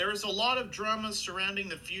There's a lot of drama surrounding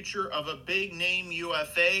the future of a big-name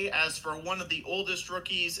UFA. As for one of the oldest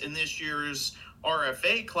rookies in this year's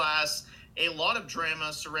RFA class, a lot of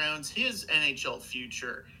drama surrounds his NHL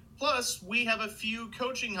future. Plus, we have a few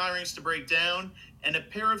coaching hirings to break down and a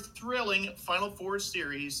pair of thrilling Final Four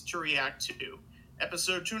series to react to.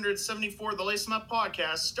 Episode 274 of the Lace 'em Up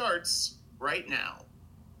podcast starts right now.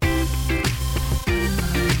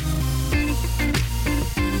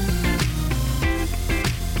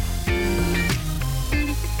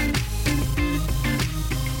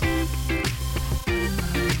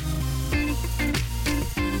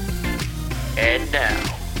 And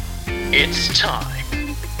now, it's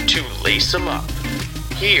time to lace 'em up.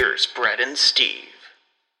 Here's Brett and Steve.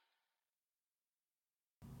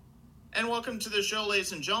 And welcome to the show,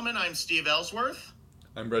 ladies and gentlemen. I'm Steve Ellsworth.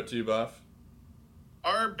 I'm Brett Duboff.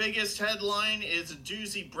 Our biggest headline is a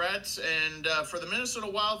doozy, Brett, and for the Minnesota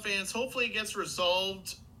Wild fans, hopefully it gets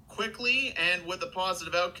resolved quickly and with a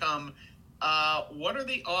positive outcome. What are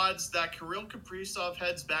the odds that Kirill Kaprizov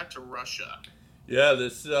heads back to Russia? Yeah,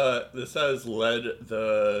 this has led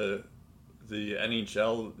the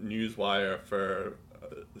NHL newswire for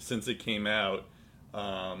since it came out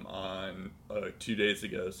on 2 days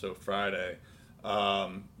ago, so Friday.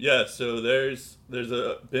 So there's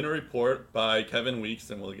been a report by Kevin Weeks,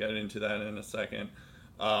 and we'll get into that in a second.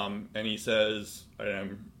 And he says,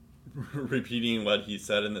 I'm repeating what he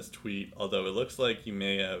said in this tweet, although it looks like he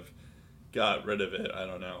may have got rid of it. I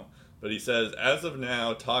don't know. But he says, as of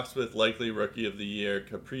now, talks with likely Rookie of the Year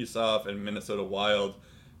Kaprizov and Minnesota Wild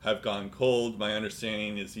have gone cold. My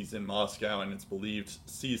understanding is he's in Moscow, and it's believed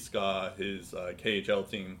CSKA, his KHL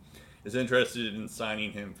team, is interested in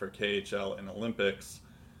signing him for KHL and Olympics.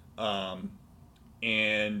 So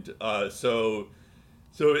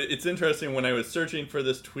it's interesting. When I was searching for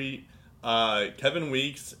this tweet, Kevin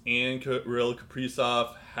Weeks and Kirill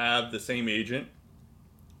Kaprizov have the same agent,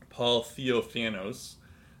 Paul Theophanos.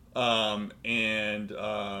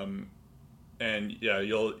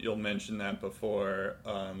 You'll mention that before,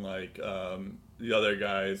 the other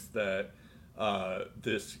guys that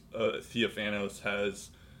this Theophanos has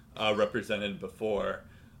represented before.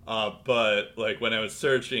 But like when I was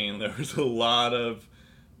searching, there was a lot of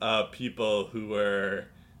people who were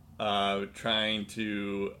trying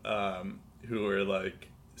to who were like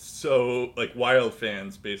Wild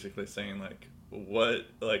fans, basically saying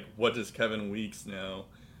what does Kevin Weeks know,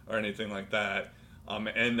 or anything like that.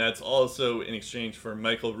 And that's also in exchange for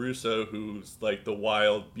Michael Russo, who's like the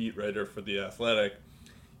Wild beat writer for The Athletic.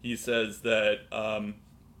 He says that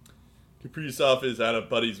Kaprizov is at a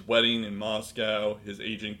buddy's wedding in Moscow. His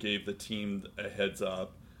agent gave the team a heads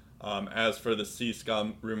up. As for the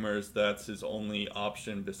CSKA rumors, that's his only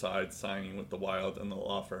option besides signing with the Wild, and they'll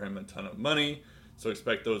offer him a ton of money. So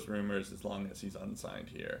expect those rumors as long as he's unsigned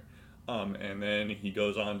here. And then he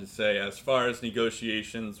goes on to say, as far as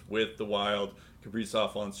negotiations with the Wild,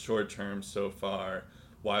 Kaprizov wants short-term so far.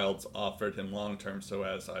 Wild's offered him long-term, so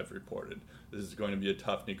as I've reported. This is going to be a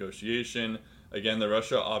tough negotiation. Again, the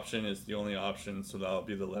Russia option is the only option, so that'll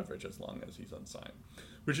be the leverage as long as he's unsigned.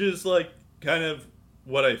 Which is kind of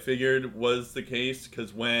what I figured was the case,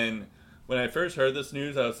 because when I first heard this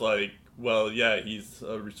news, I was like, well, yeah, he's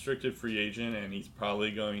a restricted free agent, and he's probably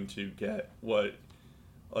going to get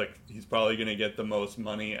he's probably going to get the most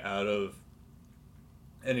money out of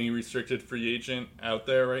any restricted free agent out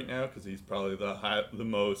there right now, because he's probably the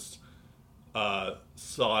most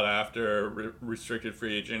sought after restricted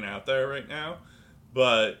free agent out there right now.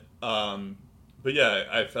 But yeah,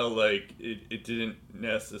 I felt like it didn't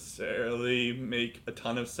necessarily make a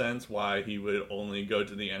ton of sense why he would only go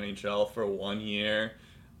to the NHL for 1 year,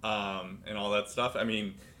 and all that stuff. I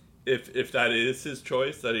mean, if that is his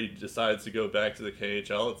choice, that he decides to go back to the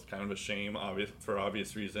KHL, it's kind of a shame, for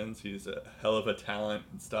obvious reasons. He's a hell of a talent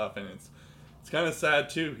and stuff, and it's kind of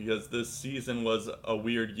sad too, because this season was a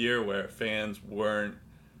weird year where fans weren't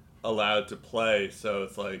allowed to play. So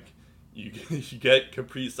it's like you get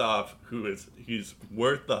Kaprizov, he's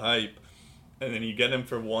worth the hype, and then you get him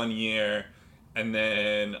for 1 year, and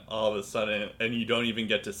then all of a sudden, and you don't even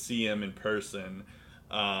get to see him in person.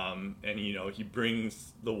 And he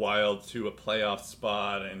brings the Wild to a playoff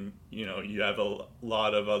spot, and you have a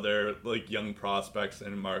lot of other young prospects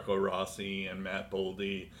in Marco Rossi and Matt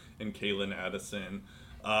Boldy and Kalen Addison,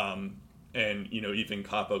 and even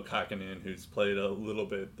Kaapo Kähkönen, who's played a little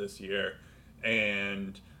bit this year,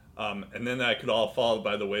 and then that could all fall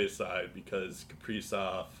by the wayside because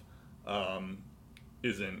Kaprizov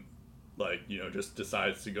isn't just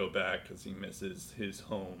decides to go back because he misses his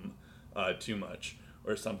home too much,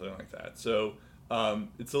 or something like that. So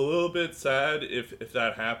It's a little bit sad if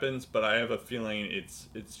that happens, but I have a feeling it's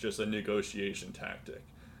just a negotiation tactic.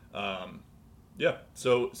 Yeah.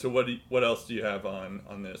 So what else do you have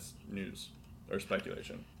on this news or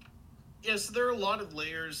speculation? Yes, there are a lot of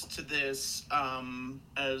layers to this,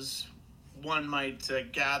 as one might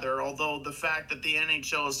gather. Although the fact that the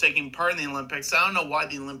NHL is taking part in the Olympics, I don't know why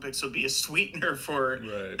the Olympics would be a sweetener for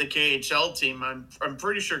the KHL team. I'm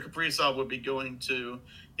pretty sure Kaprizov would be going to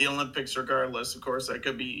the Olympics regardless. Of course, I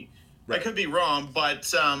could be wrong,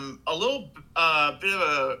 but a little bit of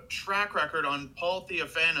a track record on Paul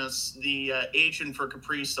Theophanis, the agent for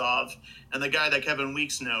Kaprizov, and the guy that Kevin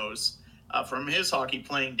Weeks knows from his hockey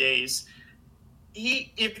playing days.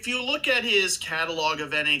 If you look at his catalog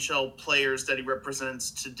of NHL players that he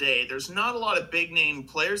represents today, there's not a lot of big name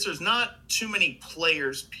players. There's not too many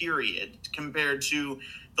players, period, compared to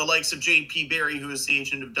the likes of J.P. Barry, who is the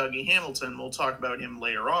agent of Dougie Hamilton. We'll talk about him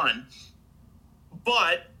later on.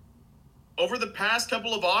 But over the past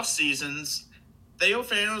couple of off seasons,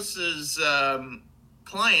 Theophanos'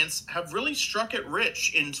 clients have really struck it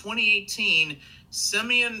rich. In 2019,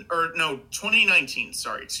 2019,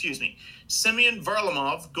 Semyon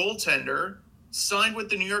Varlamov, goaltender, signed with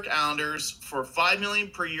the New York Islanders for $5 million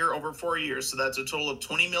per year over 4 years, so that's a total of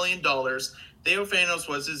 $20 million. Theophanos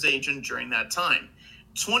was his agent during that time.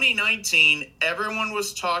 2019, everyone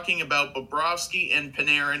was talking about Bobrovsky and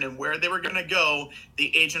Panarin and where they were going to go.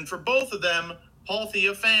 The agent for both of them, Paul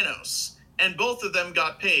Theophanos, and both of them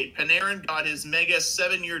got paid. Panarin got his mega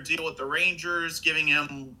 7-year deal with the Rangers, giving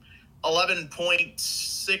him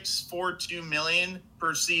 $11.642 million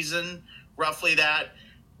per season, roughly that.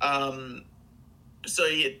 So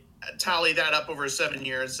you tally that up over 7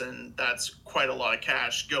 years, and that's quite a lot of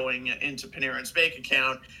cash going into Panarin's bank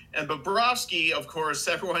account. And Bobrovsky, of course,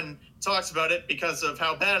 everyone talks about it because of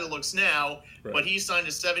how bad it looks now, but he signed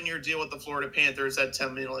a 7-year deal with the Florida Panthers at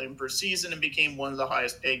 $10 million per season and became one of the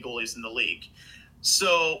highest paid goalies in the league.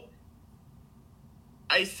 So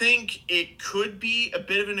I think it could be a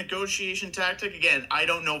bit of a negotiation tactic. Again, I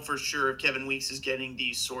don't know for sure if Kevin Weeks is getting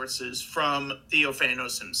these sources from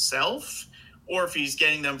Theophanos himself or if he's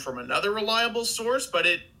getting them from another reliable source, but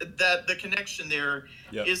that the connection there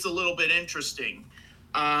is a little bit interesting.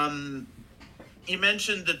 You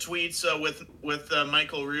mentioned the tweets with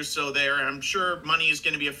Michael Russo there. I'm sure money is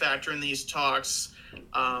going to be a factor in these talks.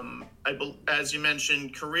 As you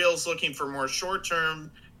mentioned, Kirill's looking for more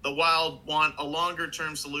short-term. The Wild want a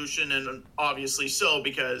longer-term solution, and obviously so,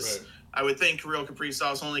 because I would think Kirill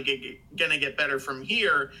Kaprizov is only going to get better from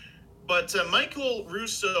here. But Michael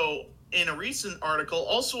Russo, in a recent article,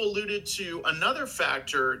 also alluded to another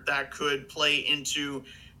factor that could play into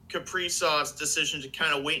Kaprizov's decision to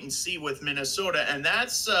kind of wait and see with Minnesota, and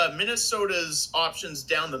that's Minnesota's options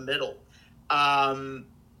down the middle.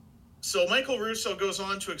 So Michael Russo goes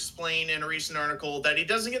on to explain in a recent article that he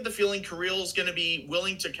doesn't get the feeling Kirill is going to be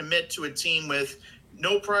willing to commit to a team with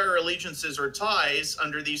no prior allegiances or ties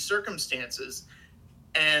under these circumstances.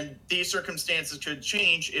 And these circumstances could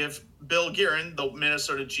change if Bill Guerin, the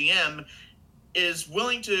Minnesota GM, is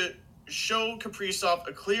willing to show Kaprizov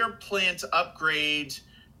a clear plan to upgrade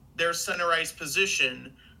their center ice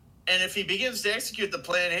position. And if he begins to execute the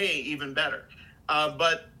plan, hey, even better.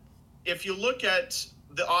 But if you look at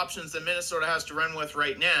the options that Minnesota has to run with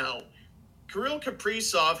right now, Kirill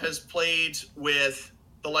Kaprizov has played with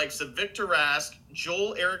the likes of Victor Rask,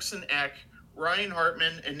 Joel Eriksson-Ek, Ryan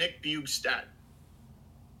Hartman, and Nick Bjugstad.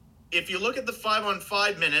 If you look at the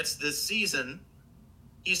 5-on-5 minutes this season,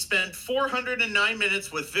 he spent 409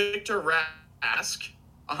 minutes with Victor Rask,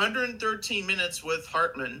 113 minutes with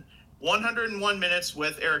Hartman, 101 minutes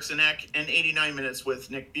with Eriksson-Ek, and 89 minutes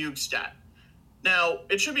with Nick Bjugstad. Now,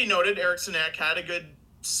 it should be noted, Eriksson-Ek had a good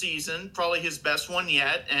season, probably his best one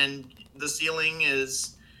yet, and the ceiling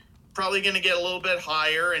is probably going to get a little bit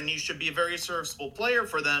higher, and he should be a very serviceable player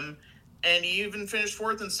for them. And he even finished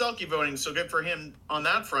fourth in Selke voting, so good for him on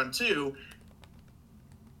that front too.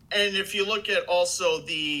 And if you look at also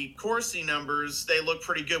the Corsi numbers, they look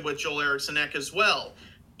pretty good with Joel Eriksson-Ek as well.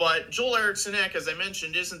 But Joel Eriksson-Ek, as I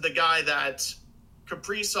mentioned, isn't the guy that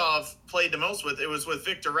Kaprizov played the most with. It was with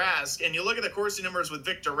Victor Rask. And you look at the Corsi numbers with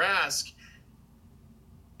Victor Rask,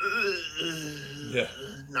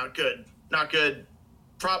 not good. Not good.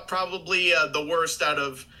 Probably the worst out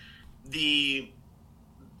of the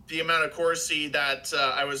amount of Corsi that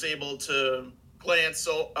I was able to glance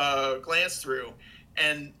through.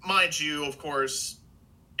 And mind you, of course,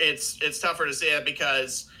 it's tougher to say that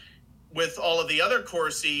because with all of the other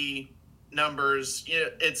Corsi numbers,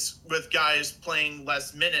 it's with guys playing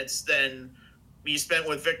less minutes than we spent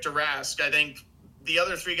with Victor Rask. I think the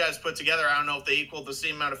other three guys put together, I don't know if they equaled the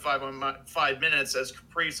same amount of 5 minutes as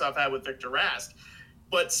Kaprizov had with Victor Rask.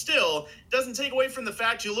 But still, it doesn't take away from the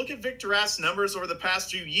fact you look at Victor Rask's numbers over the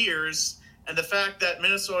past few years and the fact that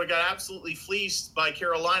Minnesota got absolutely fleeced by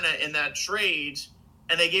Carolina in that trade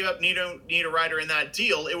and they gave up Niederreiter in that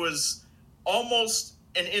deal. It was almost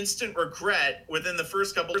an instant regret within the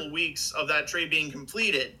first couple of weeks of that trade being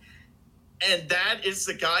completed. And that is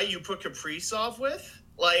the guy you put Kaprizov with?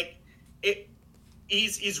 Like,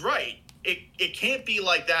 he's right. It can't be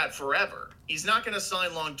like that forever. He's not going to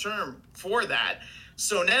sign long-term for that.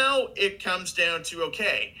 So now it comes down to,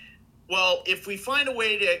 okay, well, if we find a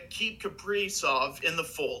way to keep Kaprizov in the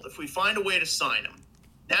fold, if we find a way to sign him,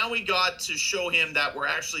 now we got to show him that we're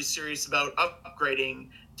actually serious about upgrading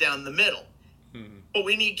down the middle. Mm-hmm. But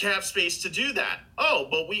we need cap space to do that. Oh,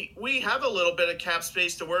 but we have a little bit of cap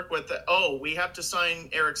space to work with. Oh, we have to sign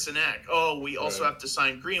Eriksson Ek. Oh, we also have to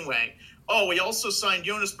sign Greenway. Oh, we also signed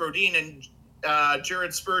Jonas Brodin and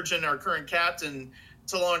Jared Spurgeon, our current captain,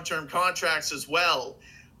 to long-term contracts as well.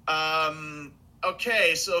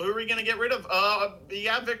 Okay, so who are we going to get rid of?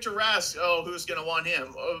 Victor Rask. Oh, who's going to want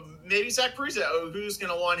him? Maybe Zach Parise. Oh, who's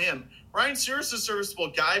going to want him? Ryan Sears is a serviceable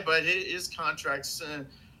guy, but his contract's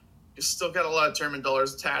still got a lot of term and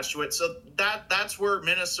dollars attached to it. So that's where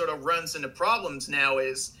Minnesota runs into problems now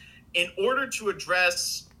is in order to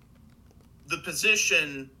address the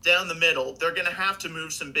position down the middle, they're going to have to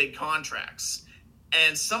move some big contracts.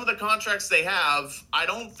 And some of the contracts they have, I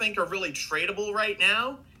don't think are really tradable right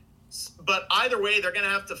now. But either way, they're going to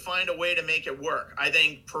have to find a way to make it work. I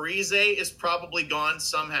think Parise is probably gone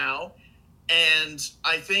somehow. And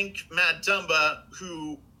I think Matt Dumba,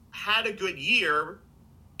 who had a good year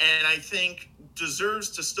and I think deserves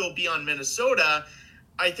to still be on Minnesota,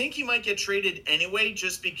 I think he might get traded anyway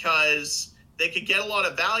just because they could get a lot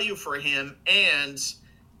of value for him and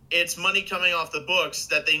it's money coming off the books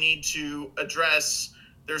that they need to address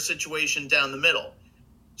their situation down the middle.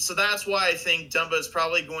 So that's why I think Dumba is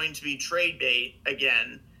probably going to be trade bait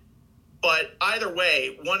again. But either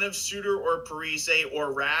way, one of Suter or Parise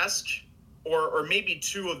or Rask, or maybe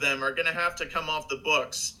two of them are going to have to come off the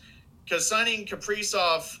books. Because signing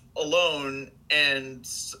Kaprizov alone and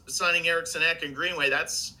signing Eriksson Ek and Greenway,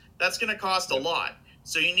 that's going to cost a lot.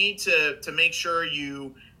 So you need to make sure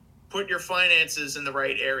you put your finances in the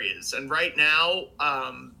right areas. And right now,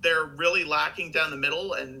 they're really lacking down the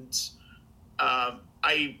middle. And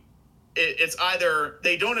it's either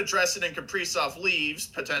they don't address it and Kaprizov leaves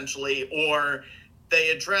potentially, or they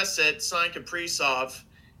address it, sign Kaprizov,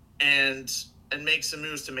 and make some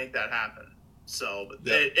moves to make that happen. So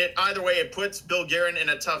it either way, it puts Bill Guerin in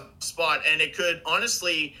a tough spot, and it could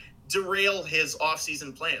honestly derail his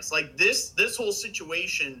offseason plans. Like this whole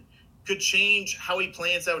situation could change how he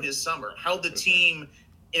plans out his summer, how the team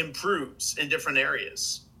improves in different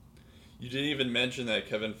areas. You didn't even mention that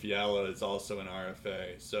Kevin Fiala is also an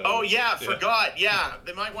RFA. So forgot. Yeah,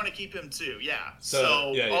 they might want to keep him too. Yeah.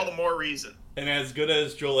 So all the more reason. And as good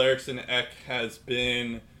as Joel Eriksson Ek has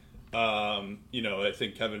been, I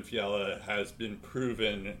think Kevin Fiala has been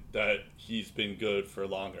proven that he's been good for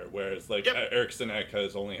longer. Whereas Eriksson Ek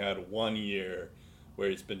has only had 1 year where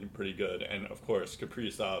he's been pretty good, and of course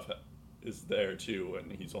Kaprizov is there too,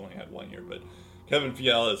 and he's only had 1 year. But Kevin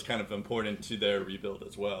Fiala is kind of important to their rebuild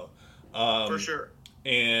as well. For sure.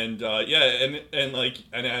 And and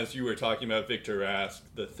as you were talking about Victor Rask,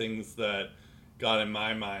 the things that got in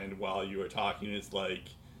my mind while you were talking is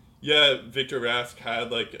Victor Rask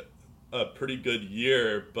had a pretty good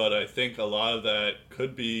year, but I think a lot of that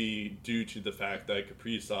could be due to the fact that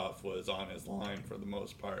Kaprizov was on his line for the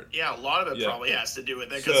most part. Yeah, a lot of it probably has to do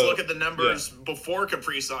with it, because look at the numbers before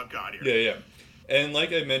Kaprizov got here. Yeah. And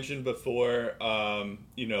like I mentioned before, I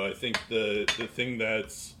think the thing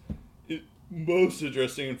that's most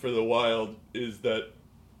interesting for the Wild is that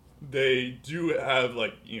they do have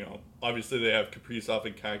obviously they have Kaprizov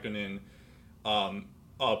and Kakkonen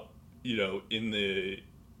up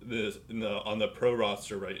on the pro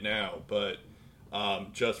roster right now, but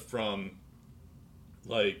just from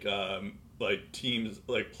teams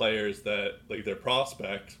players that their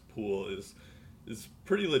prospect pool is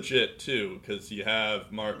pretty legit too, because you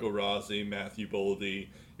have Marco Rossi, Matthew Boldy,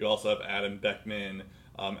 you also have Adam Beckman.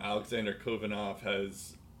 Alexander Kovanov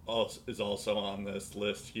is also on this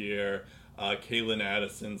list here. Kalen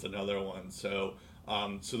Addison's another one. So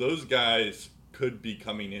those guys could be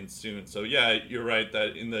coming in soon. So yeah, you're right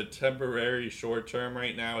that in the temporary short term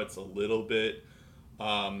right now, it's a little bit.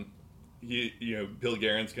 Bill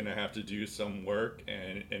Guerin's going to have to do some work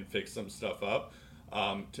and fix some stuff up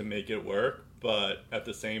to make it work. But at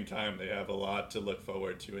the same time, they have a lot to look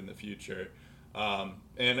forward to in the future.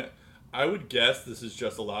 And I would guess this is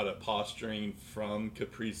just a lot of posturing from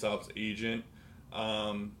Kaprizov's agent.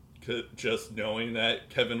 Just knowing that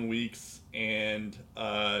Kevin Weeks and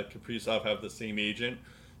Kaprizov have the same agent,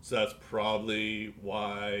 so that's probably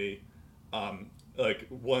why.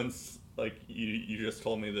 Once you just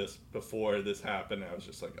told me this before this happened, I was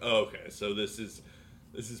just like, oh, okay, so this is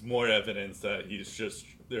more evidence that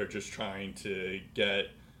they're just trying to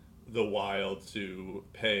get the Wild to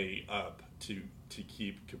pay up to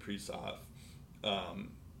keep Kaprizov,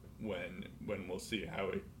 when we'll see how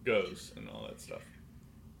it goes and all that stuff.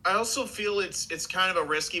 I also feel it's kind of a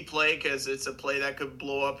risky play because it's a play that could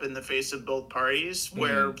blow up in the face of both parties,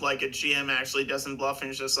 where like a GM actually doesn't bluff and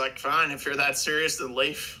is just like, fine, if you're that serious, then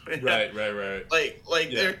leave. Right.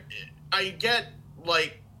 Yeah. I get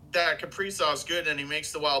like that Kaprizov's good and he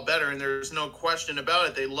makes the Wild better, and there's no question about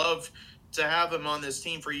it. They love to have him on this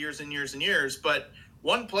team for years and years and years, but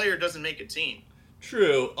one player doesn't make a team.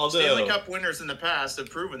 True, although Stanley Cup winners in the past have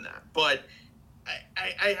proven that, but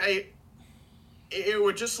it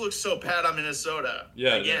would just look so bad on Minnesota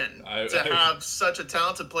to have such a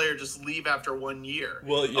talented player just leave after 1 year.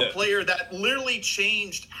 Well, yeah. A player that literally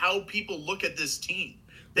changed how people look at this team.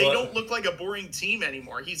 They don't look like a boring team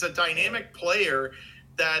anymore. He's a dynamic player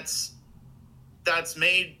that's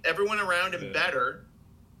made everyone around him better,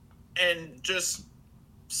 and just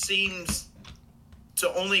seems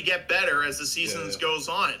to only get better as the season goes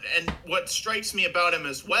on. And what strikes me about him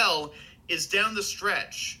as well is down the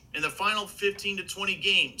stretch, in the final 15 to 20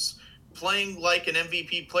 games, playing like an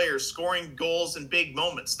MVP player, scoring goals in big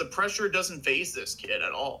moments. The pressure doesn't faze this kid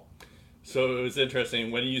at all. So it was interesting.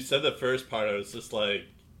 When you said the first part, I was just like,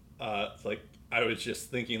 I was just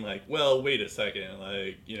thinking like, well, wait a second.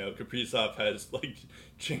 Like, Kaprizov has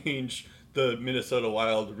changed the Minnesota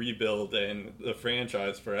Wild rebuild and the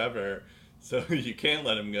franchise forever. So you can't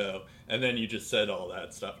let him go. And then you just said all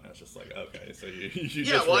that stuff, and I was just like, okay, so you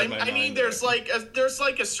just read my mind there. there's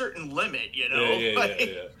a certain limit,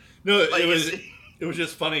 Yeah. No, it was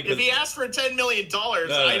just funny. If he asked for $10 million,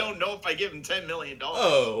 I don't know if I give him $10 million.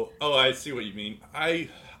 Oh, I see what you mean. I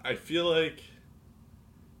feel like,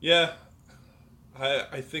 yeah,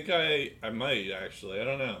 I think I might actually. I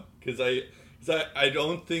don't know, because I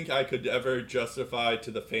don't think I could ever justify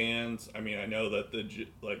to the fans. I mean, I know that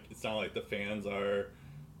it's not like the fans are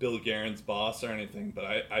Bill Guerin's boss or anything, but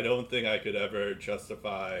I don't think I could ever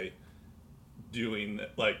justify doing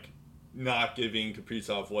not giving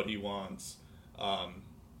Kaprizov what he wants,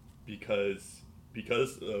 because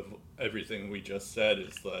of everything we just said.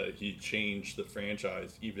 Is that he changed the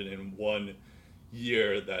franchise even in 1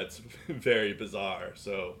 year. That's very bizarre.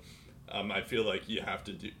 So I feel like you have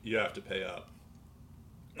to pay up.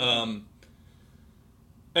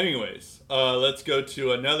 Anyways, let's go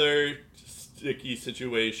to another sticky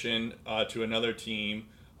situation, to another team,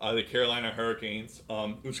 the Carolina Hurricanes.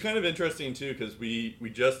 It was kind of interesting too, because we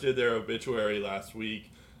just did their obituary last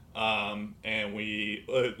week, and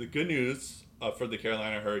the good news for the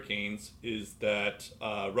Carolina Hurricanes is that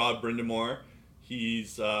Rob Brind'Amour,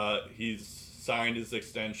 he's signed his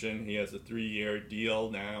extension. He has a 3-year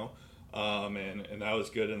deal now. And that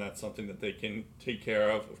was good, and that's something that they can take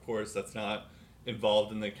care of. Of course, that's not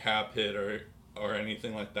involved in the cap hit or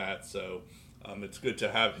anything like that. So it's good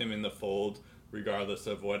to have him in the fold, regardless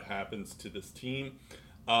of what happens to this team.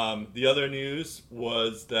 The other news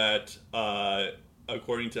was that,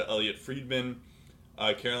 according to Elliot Friedman,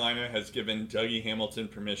 Carolina has given Dougie Hamilton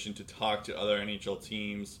permission to talk to other NHL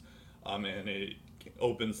teams, and it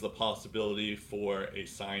opens the possibility for a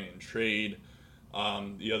sign and trade.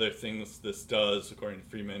 The other things this does, according to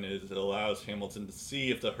Freeman, is it allows Hamilton to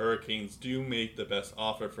see if the Hurricanes do make the best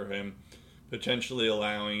offer for him, potentially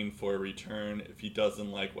allowing for a return if he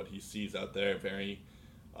doesn't like what he sees out there. Very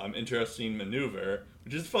interesting maneuver,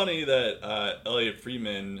 which is funny that Elliot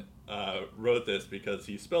Freeman wrote this, because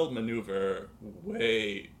he spelled maneuver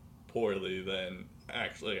way poorly than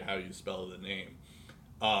actually how you spell the name.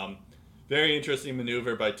 Very interesting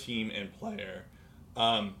maneuver by team and player.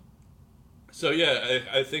 So yeah,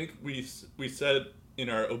 I think we said in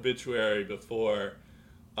our obituary before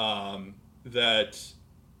that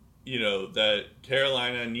that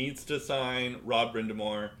Carolina needs to sign Rob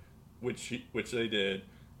Brind'Amour, which they did.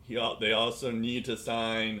 They also need to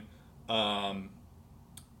sign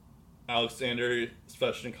Alexander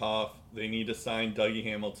Svechnikov. They need to sign Dougie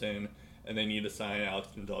Hamilton, and they need to sign Alex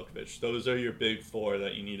Nedeljkovic. Those are your big four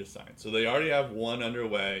that you need to sign. So they already have one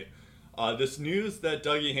underway. This news that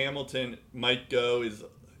Dougie Hamilton might go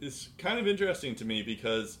is kind of interesting to me,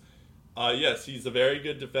 because yes, he's a very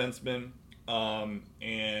good defenseman,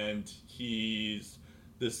 and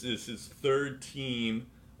this is his third team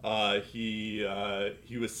He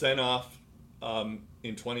was sent off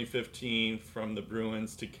in 2015 from the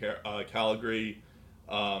Bruins to Calgary,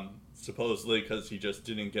 supposedly because he just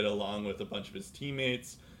didn't get along with a bunch of his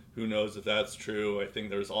teammates. Who knows if that's true? I think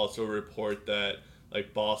there was also a report that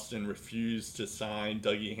like Boston refused to sign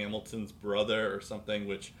Dougie Hamilton's brother or something,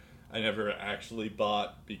 which I never actually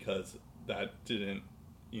bought because that didn't,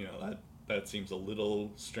 that seems a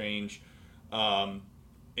little strange. And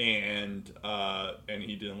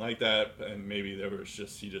he didn't like that, and maybe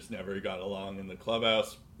he just never got along in the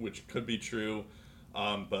clubhouse, which could be true.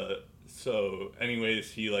 But so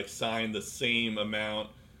anyways, he like signed the same amount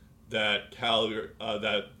that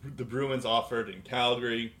that the Bruins offered in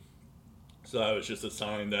Calgary. So that was just a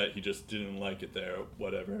sign that he just didn't like it there.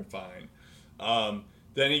 Whatever, fine.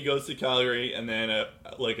 Then he goes to Calgary, and then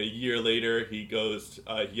like a year later, he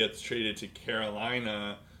gets traded to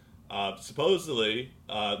Carolina. Supposedly,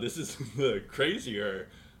 this is the crazier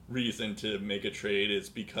reason to make a trade is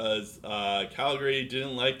because Calgary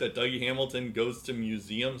didn't like that Dougie Hamilton goes to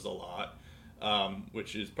museums a lot,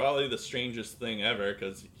 which is probably the strangest thing ever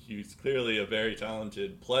because he's clearly a very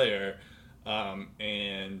talented player,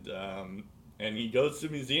 and he goes to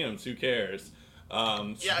museums. Who cares?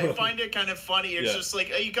 I find it kind of funny. It's just like,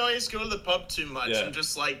 hey, you guys go to the pub too much. Yeah. I'm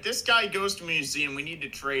just like, this guy goes to a museum. We need to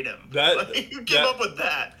trade him. You give up with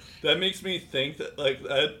that. That makes me think that, like,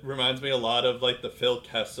 that reminds me a lot of, like, the Phil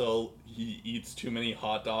Kessel, he eats too many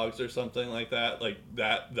hot dogs or something like that. Like,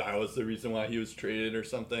 that was the reason why he was traded or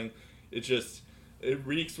something. It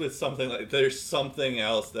reeks with something like, there's something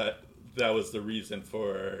else that was the reason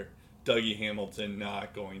for Dougie Hamilton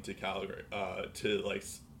not going to Calgary,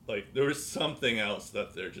 like there was something else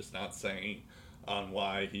that they're just not saying on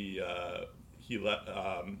why he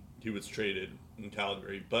was traded in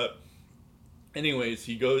Calgary. But anyways,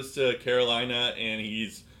 he goes to Carolina, and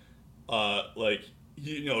he's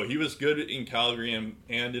he was good in Calgary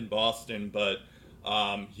and in Boston, but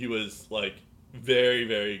he was like very,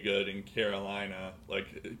 very good in Carolina,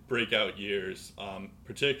 like breakout years,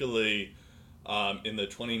 particularly in the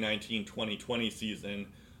 2019-2020 season.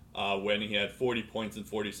 When he had 40 points in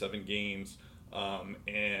 47 games,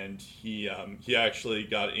 and he actually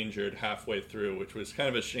got injured halfway through, which was kind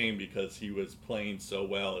of a shame because he was playing so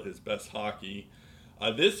well at his best hockey.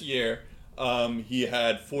 This year, he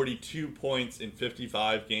had 42 points in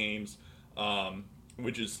 55 games,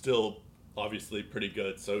 which is still obviously pretty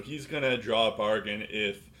good. So he's going to draw a bargain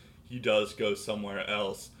if he does go somewhere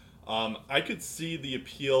else. I could see the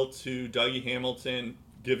appeal to Dougie Hamilton,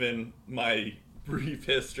 given my brief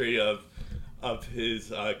history of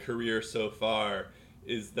his career so far,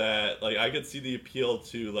 is that like I could see the appeal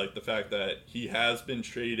to like the fact that he has been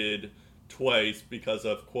traded twice because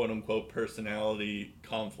of quote unquote personality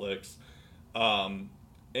conflicts,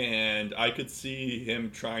 and I could see him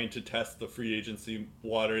trying to test the free agency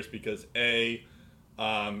waters because he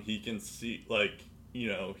can see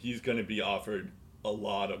he's going to be offered a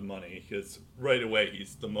lot of money because right away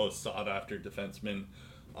he's the most sought after defenseman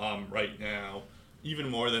right now, even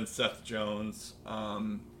more than Seth Jones.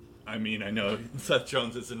 I mean, I know Seth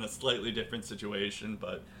Jones is in a slightly different situation,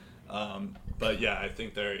 but yeah, I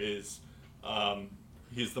think there is.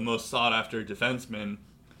 He's the most sought after defenseman,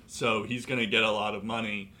 so he's going to get a lot of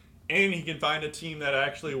money, and he can find a team that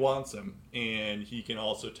actually wants him, and he can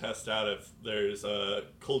also test out if there's a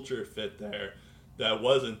culture fit there that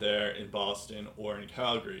wasn't there in Boston or in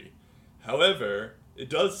Calgary. However, it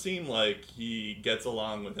does seem like he gets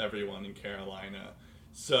along with everyone in Carolina.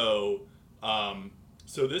 So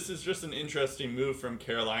this is just an interesting move from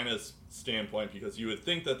Carolina's standpoint because you would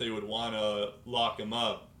think that they would want to lock him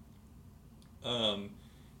up. And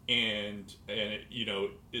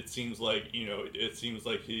it seems like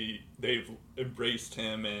they've embraced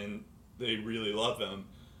him and they really love him.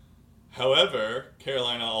 However,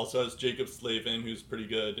 Carolina also has Jacob Slavin, who's pretty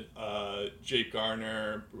good, Jake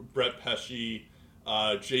Garner, Brett Pesce,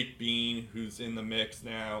 Jake Bean, who's in the mix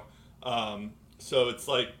now. So it's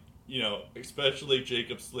like, especially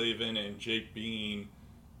Jacob Slavin and Jake Bean,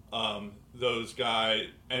 those guys,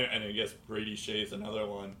 and I guess Brady Shea's another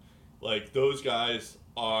one. Like, those guys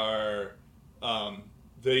are,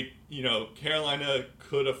 Carolina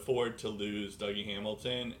could afford to lose Dougie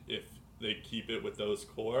Hamilton if they keep it with those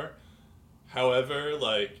core. However,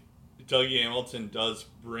 like, Dougie Hamilton does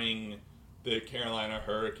bring the Carolina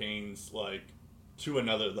Hurricanes, like, to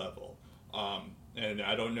another level. And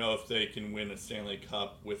I don't know if they can win a Stanley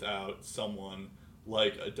Cup without someone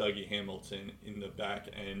like a Dougie Hamilton in the back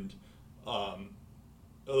end.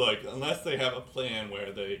 Unless they have a plan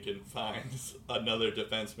where they can find another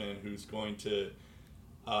defenseman who's going to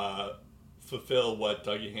fulfill what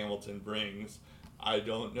Dougie Hamilton brings. I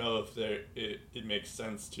don't know if it makes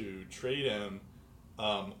sense to trade him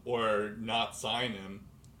or not sign him.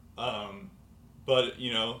 But,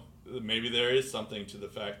 maybe there is something to the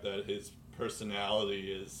fact that his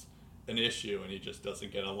personality is an issue and he just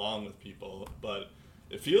doesn't get along with people. But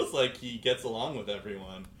it feels like he gets along with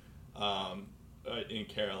everyone in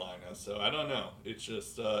Carolina. So I don't know. It's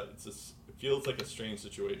just, it feels like a strange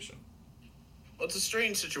situation. Well, it's a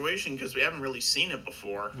strange situation because we haven't really seen it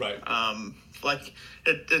before. Right. Like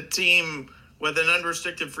a team with an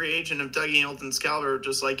unrestricted free agent of Dougie Hamilton's caliber,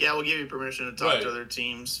 just like, yeah, we'll give you permission to talk to other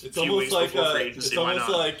teams. It's almost like they're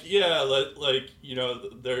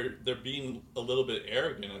being a little bit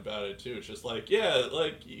arrogant about it too. It's just like, yeah,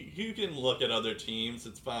 like you can look at other teams,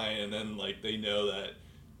 it's fine, and then like they know that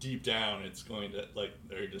deep down it's going to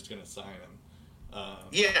they're just going to sign him.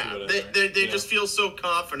 They just feel so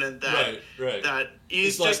confident that that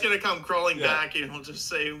he's just going to come crawling back and he'll just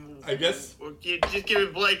say, I guess, just give me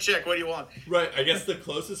a blank check. What do you want? Right. I guess the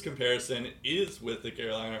closest comparison is with the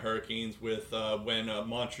Carolina Hurricanes with when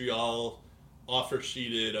Montreal offer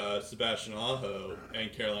sheeted Sebastian Aho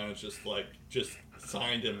and Carolina just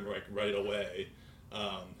signed him right away.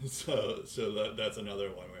 So that's another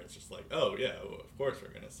one where it's just like, oh yeah, well, of course we're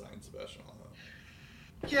going to sign Sebastian Aho.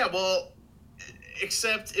 Yeah, well,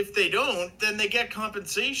 except if they don't, then they get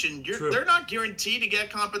compensation. They're not guaranteed to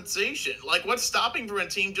get compensation. Like, what's stopping from a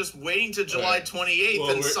team just waiting to July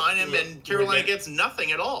 28th and sign him, and Carolina gets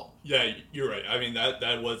nothing at all? Yeah, you're right. I mean,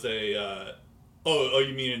 that was a...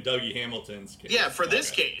 you mean in Dougie Hamilton's case? Yeah, for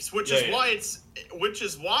this case, which is why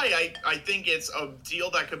I think it's a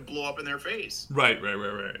deal that could blow up in their face. Right.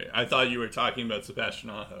 I thought you were talking about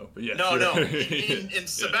Sebastian Aho, but yes. No. In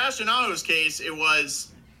Sebastian Aho's case, it was...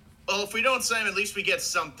 Well, if we don't sign him, at least we get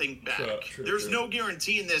something back. There's no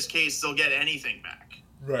guarantee in this case they'll get anything back.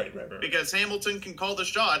 Right. Because Hamilton can call the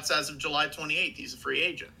shots as of July 28th. He's a free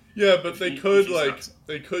agent. Yeah, but they could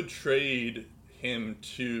trade him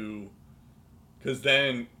to, because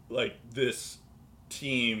then this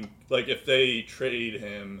team, if they trade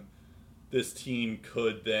him, this team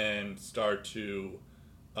could then start to,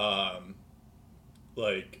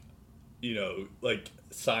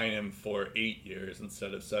 sign him for 8 years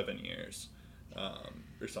instead of 7 years,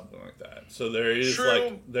 or something like that. So there is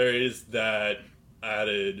that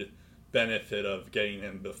added benefit of getting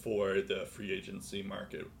him before the free agency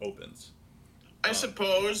market opens. I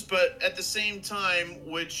suppose, but at the same time,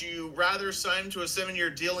 would you rather sign him to a 7-year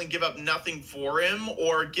deal and give up nothing for him,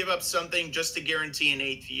 or give up something just to guarantee an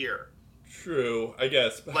 8th year? True, I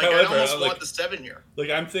guess. But however, I almost want the 7-year.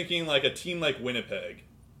 I'm thinking a team like Winnipeg.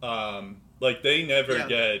 They never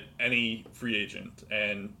get any free agent,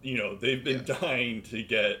 and they've been dying to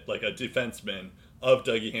get a defenseman of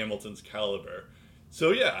Dougie Hamilton's caliber. So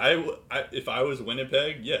yeah, if I was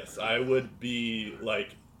Winnipeg, yes, I would be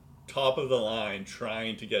top of the line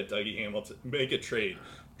trying to get Dougie Hamilton. Make a trade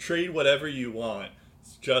whatever you want,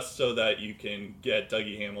 just so that you can get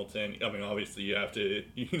Dougie Hamilton. I mean, obviously you have to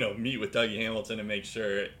meet with Dougie Hamilton and make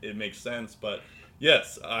sure it makes sense, but.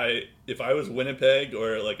 Yes, if I was Winnipeg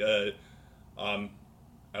or I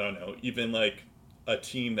don't know, even a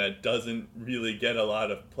team that doesn't really get a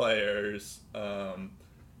lot of players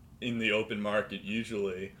in the open market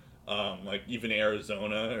usually, even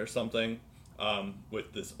Arizona or something,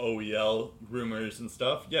 with this OEL rumors and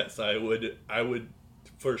stuff. Yes, I would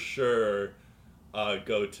for sure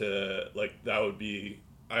go to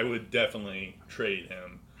I would definitely trade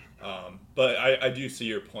him. But I do see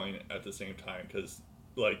your point at the same time, because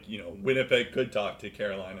Winnipeg could talk to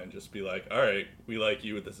Carolina and just be like, all right, we like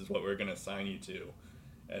you, this is what we're going to sign you to,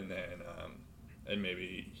 and then and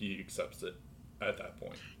maybe he accepts it at that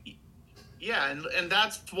point. Yeah, and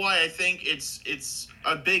that's why I think it's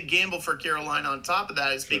a big gamble for Carolina on top of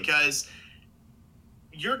that, is because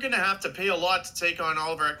you're going to have to pay a lot to take on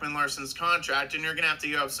Oliver Ekman-Larsson's contract, and you're going to have to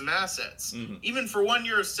give up some assets. Mm-hmm. Even for 1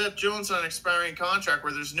 year of Seth Jones on an expiring contract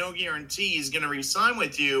where there's no guarantee he's going to re-sign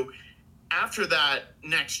with you, after that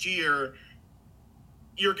next year,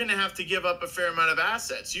 you're going to have to give up a fair amount of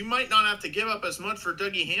assets. You might not have to give up as much for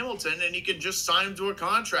Dougie Hamilton, and you can just sign him to a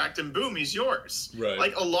contract, and boom, he's yours.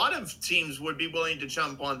 Right. A lot of teams would be willing to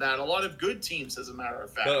jump on that. A lot of good teams, as a matter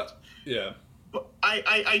of fact. Yeah. But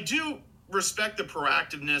I do respect the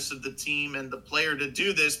proactiveness of the team and the player to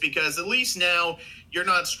do this, because at least now you're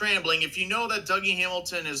not scrambling. If you know that Dougie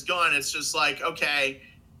Hamilton is gone, it's just okay,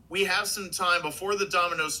 we have some time before the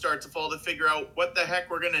dominoes start to fall to figure out what the heck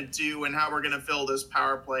we're going to do and how we're going to fill this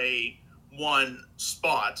power play 1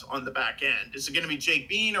 spot on the back end. Is it going to be Jake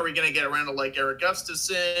Bean? Are we going to get around to Eric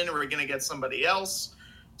Gustafson? Are we going to get somebody else?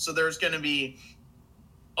 So there's going to be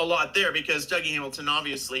a lot there because Dougie Hamilton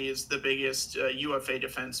obviously is the biggest UFA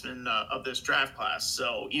defenseman of this draft class.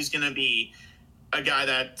 So he's going to be a guy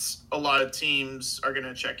that a lot of teams are going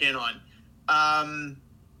to check in on.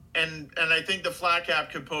 And I think the flat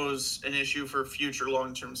cap could pose an issue for future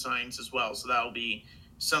long-term signings as well. So that'll be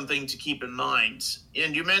something to keep in mind.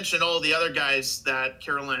 And you mentioned all the other guys that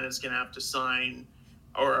Carolina is going to have to sign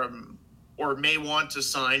or may want to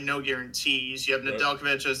sign, no guarantees. You have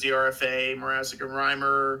Nedeljkovic as the RFA, Mrazek and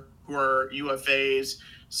Reimer, who are UFAs,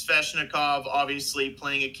 Sveshnikov obviously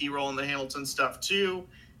playing a key role in the Hamilton stuff too.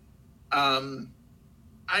 I'm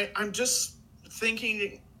just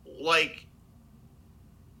thinking, like,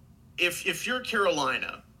 if you're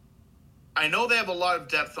Carolina, I know they have a lot of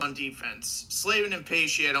depth on defense. Slavin and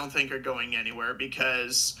Pesce I don't think are going anywhere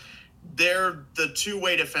because they're the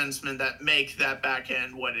two-way defensemen that make that back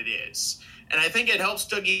end what it is. And I think it helps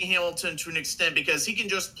Dougie Hamilton to an extent because he can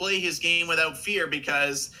just play his game without fear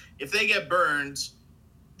because if they get burned,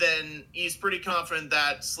 then he's pretty confident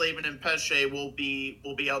that Slavin and Pesce will be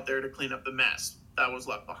out there to clean up the mess that was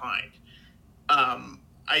left behind.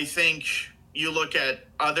 I think you look at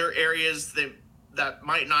other areas that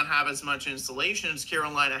might not have as much installation as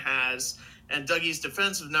Carolina has, and Dougie's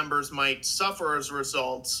defensive numbers might suffer as a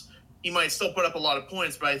result. He might still put up a lot of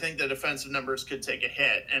points, but I think the defensive numbers could take a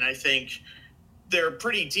hit. And I think they're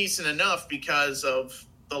pretty decent enough because of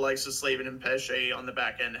the likes of Slavin and Pesce on the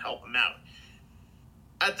back end to help him out.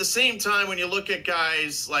 At the same time, when you look at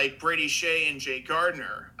guys like Brady Shea and Jay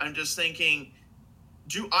Gardner, I'm just thinking,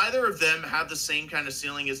 do either of them have the same kind of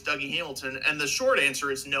ceiling as Dougie Hamilton? And the short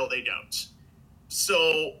answer is no, they don't.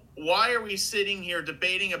 So why are we sitting here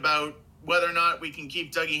debating about whether or not we can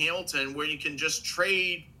keep Dougie Hamilton where you can just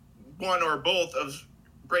trade one or both of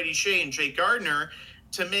Brady Shea and Jay Gardner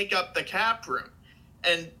to make up the cap room?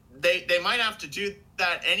 And they might have to do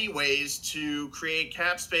that anyways to create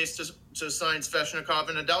cap space to sign Sveshnikov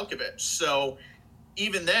and Nedeljkovic. So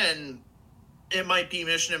even then, it might be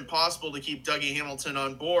mission impossible to keep Dougie Hamilton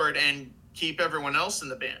on board and keep everyone else in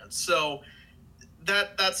the band. So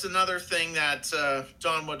that's another thing that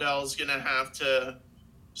Don Waddell is going to have to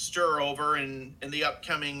stir over in the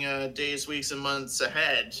upcoming days, weeks, and months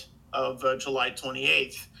ahead of July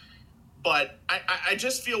 28th. But I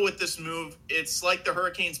just feel with this move, it's like the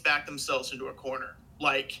Hurricanes backed themselves into a corner.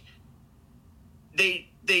 Like, they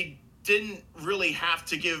didn't really have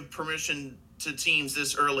to give permission to teams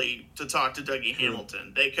this early to talk to Dougie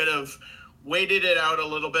Hamilton. They could have waited it out a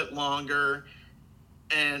little bit longer,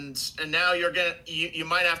 and now you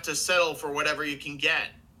might have to settle for whatever you can get.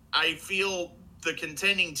 I feel the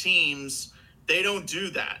contending teams, they don't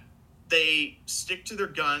do that. They stick to their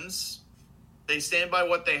guns. They stand by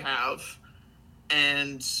what they have,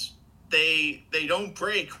 and they don't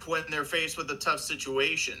break when they're faced with a tough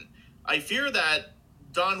situation. I fear that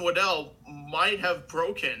Don Waddell might have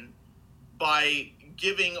broken by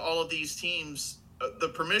giving all of these teams the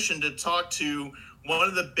permission to talk to one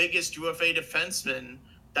of the biggest UFA defensemen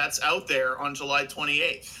that's out there on July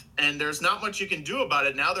 28th. And there's not much you can do about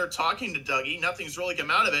it. Now they're talking to Dougie. Nothing's really come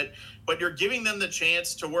out of it, but you're giving them the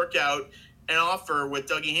chance to work out an offer with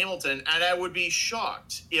Dougie Hamilton. And I would be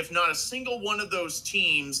shocked if not a single one of those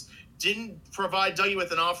teams didn't provide Dougie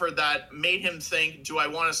with an offer that made him think, do I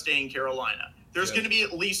want to stay in Carolina? There's going to be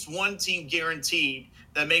at least one team guaranteed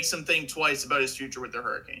that makes him think twice about his future with the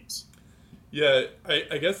Hurricanes. Yeah,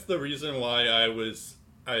 I guess the reason why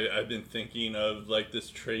I've been thinking of like this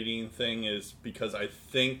trading thing is because I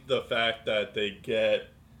think the fact that they get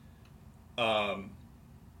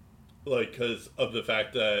because of the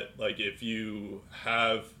fact that like if you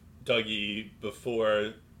have Dougie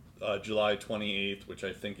before July 28th, which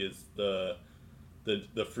I think is the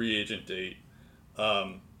free agent date,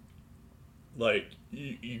 like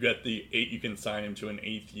you get you can sign him to an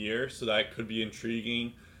 8th year, so that could be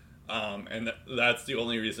intriguing. And that's the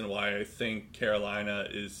only reason why I think Carolina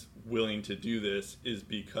is willing to do this is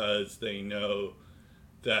because they know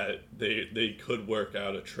that they could work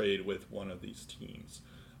out a trade with one of these teams.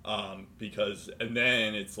 And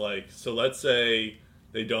then it's like, so let's say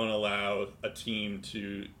they don't allow a team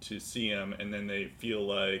to see him, and then they feel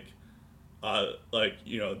like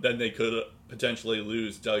then they could potentially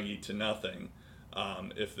lose Dougie to nothing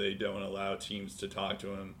if they don't allow teams to talk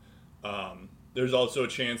to him. There's also a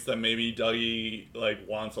chance that maybe Dougie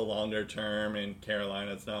wants a longer term and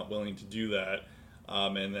Carolina's not willing to do that,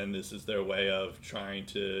 and then this is their way of trying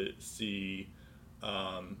to see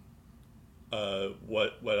what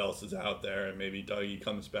else is out there, and maybe Dougie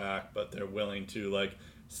comes back, but they're willing to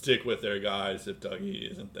stick with their guys if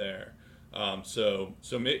Dougie isn't there.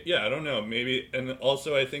 Yeah, I don't know. Maybe, and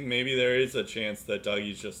also I think maybe there is a chance that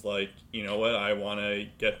Dougie's just like, you know what, I want to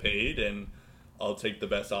get paid and I'll take the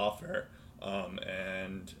best offer.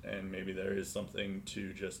 And maybe there is something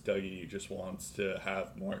to just Dougie just wants to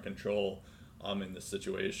have more control in the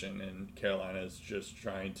situation, and Carolina is just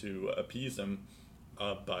trying to appease him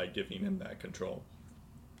by giving him that control.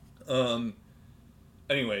 Um,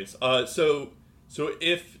 anyways, so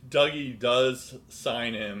if Dougie does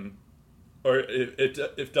sign him, or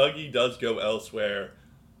if Dougie does go elsewhere,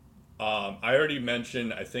 I already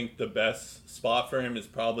mentioned I think the best spot for him is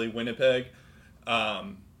probably Winnipeg.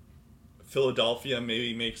 Um, Philadelphia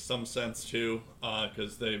maybe makes some sense too,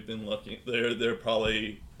 because they've been looking. They're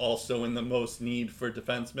probably also in the most need for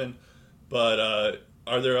defensemen. But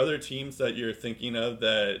are there other teams that you're thinking of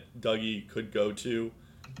that Dougie could go to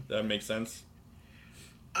that makes sense?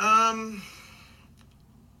 Um,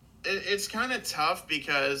 it's kind of tough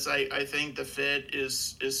because I think the fit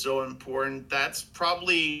is so important. That's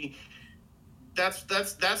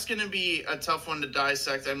going to be a tough one to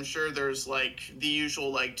dissect. I'm sure there's like the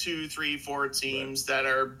usual like 2, 3, 4 teams that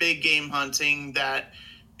are big game hunting that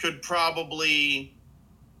could probably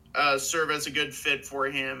serve as a good fit for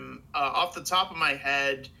him. Off the top of my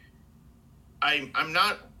head, I'm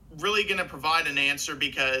not really going to provide an answer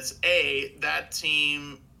because that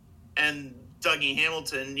team and Dougie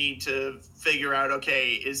Hamilton need to figure out,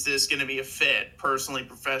 okay, is this going to be a fit personally,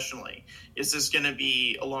 professionally? Is this going to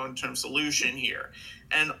be a long-term solution here?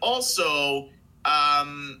 And also,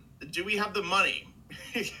 do we have the money?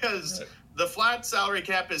 Because the flat salary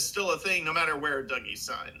cap is still a thing no matter where Dougie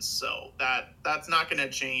signs. So that's not going to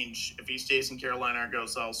change if he stays in Carolina or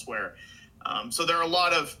goes elsewhere. So there are a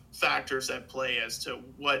lot of factors at play as to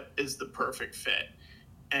what is the perfect fit.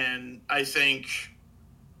 And I think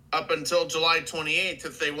up until July 28th,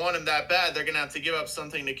 if they want him that bad, they're going to have to give up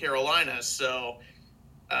something to Carolina. So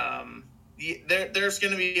there's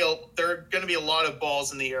going to be a lot of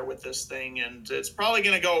balls in the air with this thing, and it's probably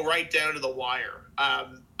going to go right down to the wire.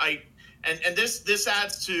 This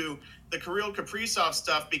adds to the Kirill Kaprizov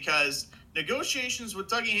stuff because negotiations with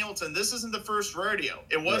Dougie Hamilton, this isn't the first rodeo.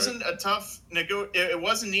 It wasn't a tough it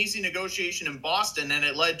wasn't an easy negotiation in Boston, and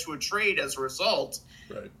it led to a trade as a result.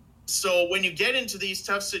 Right. So when you get into these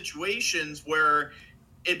tough situations where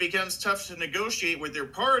it becomes tough to negotiate with your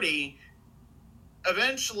party,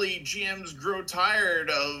 eventually GMs grow tired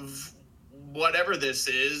of whatever this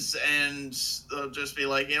is, and they'll just be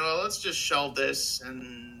like, let's just shelve this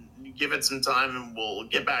and give it some time, and we'll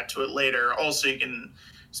get back to it later. Also, you can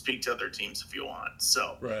speak to other teams if you want.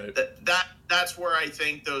 So that's where I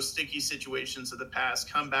think those sticky situations of the past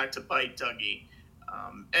come back to bite Dougie.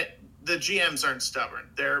 The GMs aren't stubborn.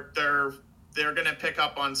 They're going to pick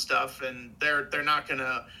up on stuff, and they're not going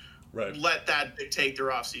to let that dictate their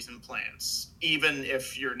offseason plans, even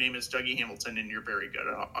if your name is Dougie Hamilton and you're very good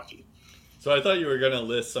at hockey. So I thought you were going to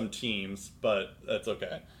list some teams, but that's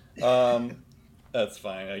okay. That's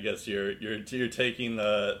fine. I guess you're taking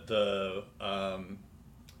the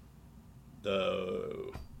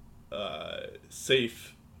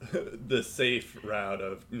safe the safe route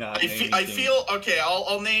of not. I feel okay.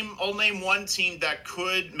 I'll name one team that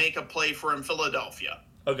could make a play for him. Philadelphia.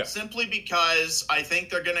 Okay. Simply because I think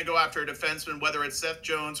they're going to go after a defenseman, whether it's Seth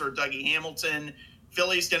Jones or Dougie Hamilton.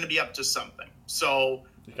 Philly's going to be up to something. So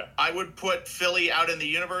I would put Philly out in the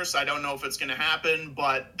universe. I don't know if it's going to happen,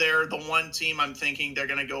 but they're the one team I'm thinking they're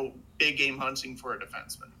going to go big game hunting for a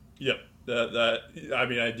defenseman. Yep. I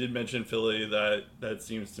mean, I did mention Philly. That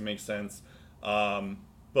seems to make sense.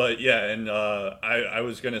 But yeah, and I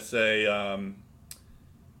was going to say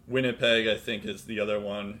Winnipeg, I think, is the other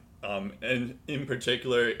one. And in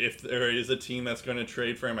particular, if there is a team that's going to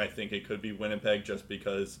trade for him, I think it could be Winnipeg, just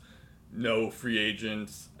because no free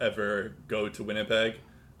agents ever go to Winnipeg.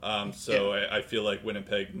 I feel like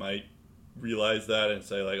Winnipeg might realize that and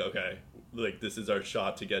say, like, okay, like this is our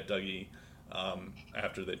shot to get Dougie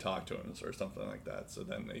after they talk to him or something like that. So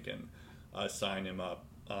then they can sign him up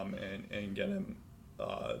and get him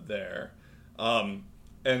there. And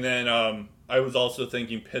then I was also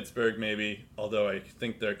thinking Pittsburgh maybe, although I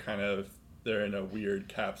think they're in a weird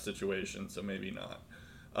cap situation, so maybe not.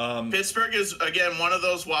 Pittsburgh is, again, one of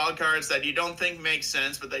those wild cards that you don't think makes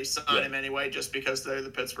sense, but they sign him anyway just because they're the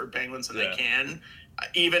Pittsburgh Penguins and they can,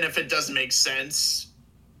 even if it doesn't make sense.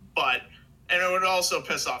 And it would also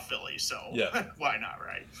piss off Philly, so why not,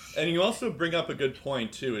 right? And you also bring up a good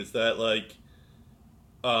point, too, is that, like,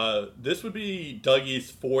 this would be Dougie's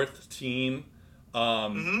fourth team,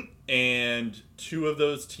 and two of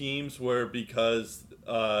those teams were because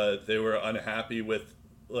they were unhappy with,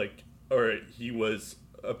 like, or he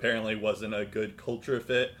apparently wasn't a good culture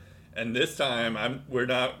fit, And this time, we're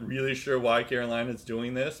not really sure why Carolina's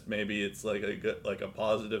doing this. Maybe it's like a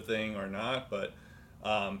positive thing or not. But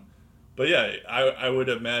yeah, I would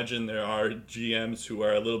imagine there are GMs who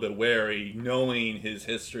are a little bit wary, knowing his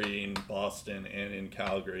history in Boston and in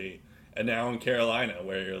Calgary, and now in Carolina,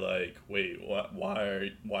 where you're like, wait, what?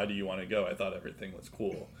 Why do you want to go? I thought everything was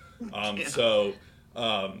cool. So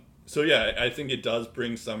yeah, I think it does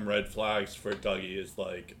bring some red flags for Dougie. Is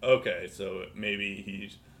like, okay, so maybe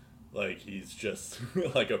he's just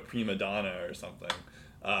like a prima donna or something,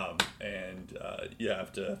 and you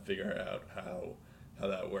have to figure out how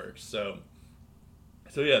that works. So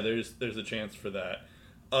yeah, there's a chance for that.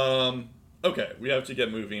 Okay, we have to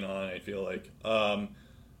get moving on. I feel like.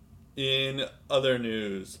 In other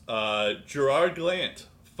news, Gerard Gallant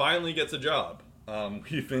finally gets a job.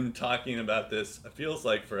 We've been talking about this, it feels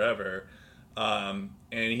like forever, and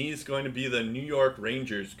he's going to be the New York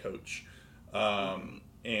Rangers coach.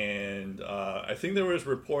 And I think there was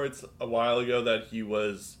reports a while ago that he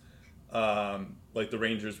was, like the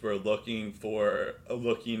Rangers were looking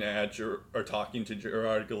at or talking to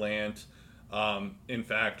Gerard Gallant. In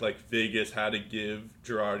fact, like Vegas had to give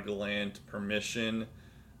Gerard Gallant permission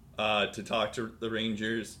to talk to the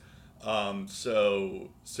Rangers. So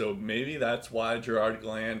maybe that's why Gerard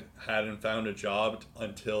Gallant hadn't found a job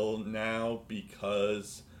until now,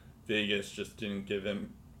 because Vegas just didn't give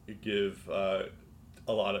a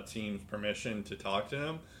lot of teams permission to talk to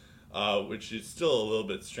him, which is still a little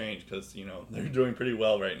bit strange because they're doing pretty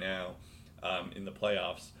well right now in the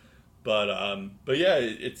playoffs. But yeah,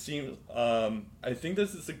 it seems I think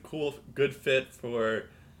this is a good fit for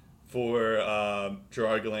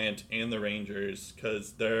Gerard Gallant and the Rangers,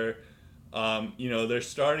 because they're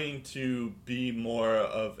starting to be more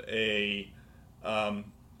of a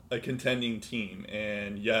contending team.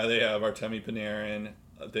 And yeah, they have Artemi Panarin,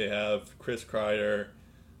 they have Chris Kreider,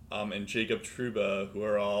 and Jacob Trouba, who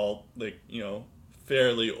are all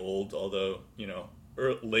fairly old, although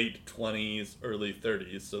late 20s, early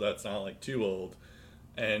 30s, so that's not like too old.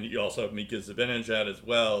 And you also have Mika Zibanejad as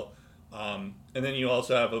well. And then you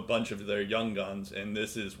also have a bunch of their young guns, and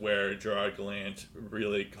this is where Gerard Gallant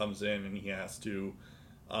really comes in, and he has to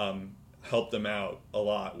help them out a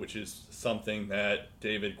lot, which is something that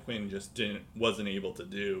David Quinn just wasn't able to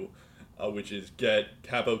do, which is get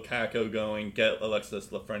Capo Caco going, get Alexis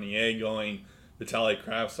Lafreniere going. Vitaly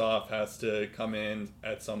Kravtsov has to come in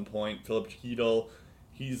at some point. Philip Chytil,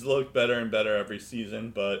 he's looked better and better every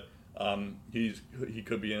season, but he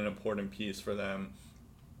could be an important piece for them.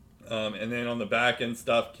 And then on the back end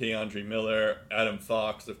stuff, K'Andre Miller, Adam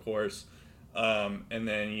Fox, of course, and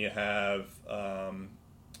then you have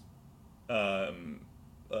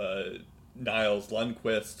Niles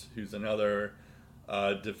Lundqvist, who's another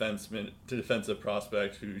defensive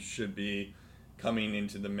prospect who should be coming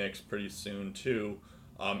into the mix pretty soon too,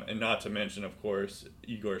 and not to mention, of course,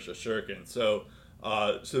 Igor Shesterkin. So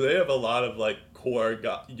they have a lot of core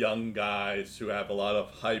young guys who have a lot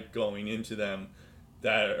of hype going into them,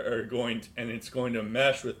 that are and it's going to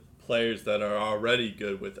mesh with players that are already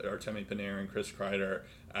good with Artemi Panarin, Chris Kreider,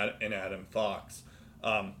 and Adam Fox,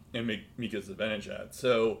 and Mika Zibanejad.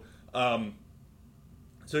 So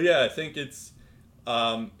yeah, I think it's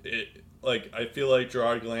I feel like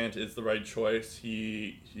Gerard Gallant is the right choice.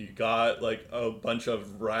 He got a bunch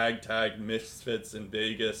of ragtag misfits in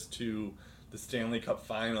Vegas to the Stanley Cup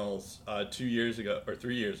Finals 2 years ago or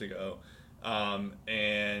 3 years ago,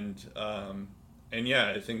 and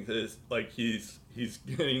yeah, I think this he's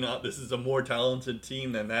getting out. This is a more talented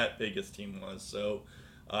team than that Vegas team was. So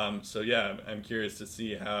yeah, I'm curious to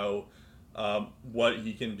see how what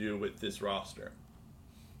he can do with this roster.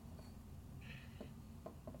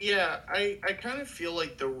 Yeah, I kind of feel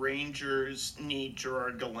like the Rangers need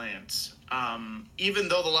Gerard Gallant. Even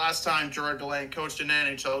though the last time Gerard Gallant coached an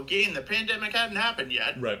NHL game, the pandemic hadn't happened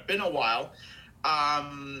yet. Right. Been a while.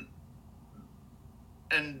 And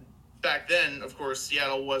back then, of course,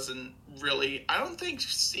 Seattle wasn't really... I don't think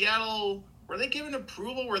Seattle... Were they given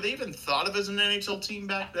approval? Were they even thought of as an NHL team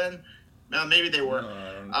back then? No, maybe they were. No,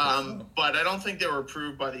 I don't think so. But I don't think they were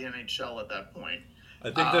approved by the NHL at that point. I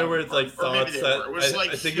think there were thoughts that... It was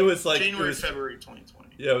I think it was January, February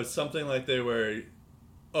 2020. Yeah, it was something like they were...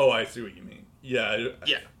 Oh, I see what you mean. Yeah.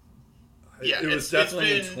 It was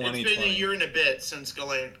definitely in 2020. It's been a year and a bit since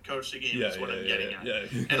Gallant coached the game, is what I'm getting at. Yeah.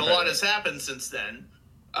 And a lot has happened since then.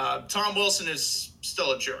 Tom Wilson is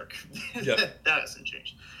still a jerk. Yep. That hasn't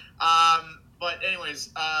changed. But anyways,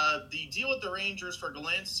 the deal with the Rangers for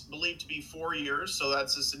Gallant's believed to be 4 years, so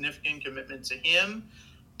that's a significant commitment to him.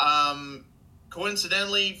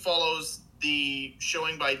 Coincidentally, follows the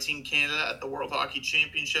showing by Team Canada at the World Hockey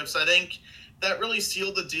Championships. I think that really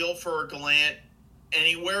sealed the deal for Gallant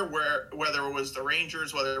anywhere, whether it was the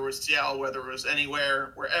Rangers, whether it was Seattle, whether it was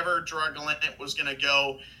anywhere, wherever Gerard Gallant was going to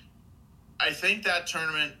go. I think that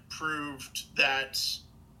tournament proved that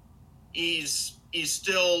he's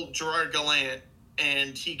still Gerard Gallant,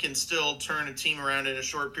 and he can still turn a team around in a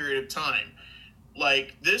short period of time.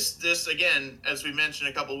 Like this again, as we mentioned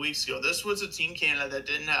a couple of weeks ago, this was a Team Canada that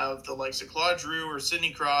didn't have the likes of Claude Giroux or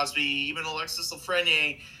Sidney Crosby, even Alexis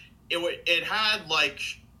Lafreniere. It had like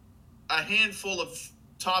a handful of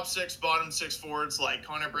top six, bottom six forwards like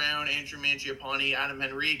Connor Brown, Andrew Mangiapane, Adam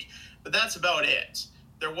Henrique, but that's about it.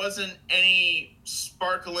 There wasn't any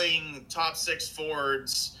sparkling top six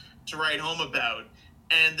forwards to write home about.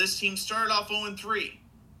 And this team started off 0-3,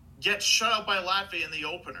 gets shut out by Latvia in the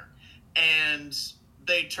opener. And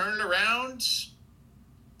they turn it around.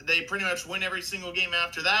 They pretty much win every single game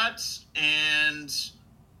after that and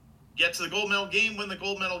get to the gold medal game, win the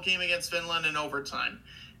gold medal game against Finland in overtime.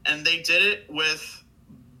 And they did it with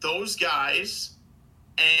those guys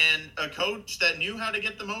and a coach that knew how to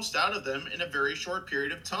get the most out of them in a very short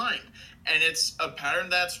period of time. And it's a pattern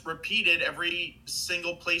that's repeated every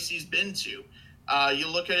single place he's been to. You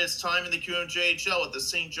look at his time in the QMJHL with the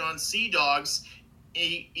St. John's Sea Dogs.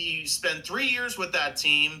 He spent 3 years with that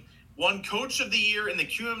team, won Coach of the Year in the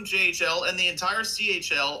QMJHL and the entire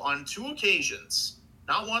CHL on 2 occasions.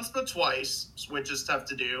 Not once, but twice, which is tough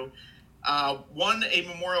to do. Won a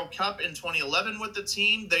Memorial Cup in 2011 with the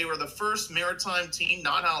team. They were the first maritime team,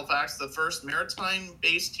 not Halifax, the first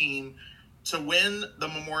maritime-based team to win the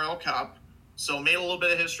Memorial Cup. So made a little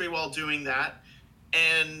bit of history while doing that.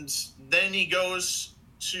 And then he goes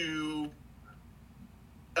to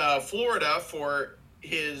Florida for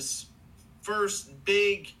his first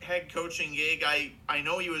big head coaching gig. I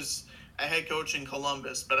know he was a head coach in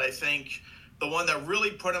Columbus, but I think the one that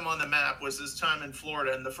really put him on the map was his time in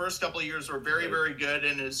Florida. And the first couple of years were very, very good.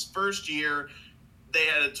 In his first year, they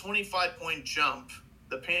had a 25-point jump.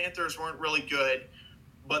 The Panthers weren't really good,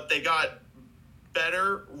 but they got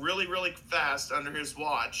better really, really fast under his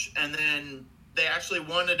watch. And then they actually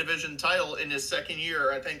won a division title in his second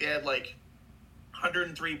year. I think they had like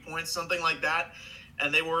 103 points, something like that.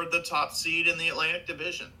 And they were the top seed in the Atlantic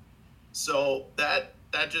Division. So that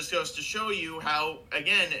just goes to show you how,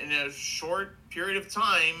 again, in a short period of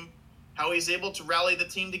time, how he's able to rally the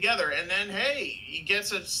team together. And then, hey, he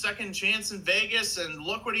gets a second chance in Vegas, and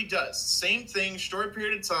look what he does. Same thing, short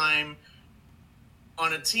period of time,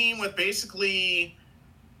 on a team with basically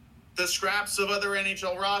the scraps of other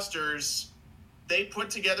NHL rosters. They put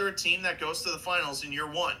together a team that goes to the finals in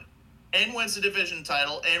year one and wins the division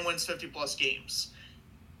title and wins 50-plus games.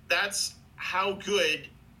 That's how good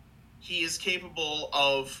he is capable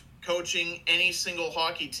of coaching any single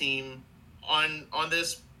hockey team on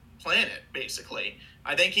this planet, basically.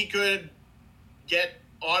 I think he could get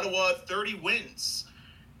Ottawa 30 wins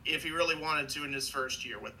if he really wanted to in his first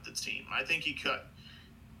year with the team. I think he could.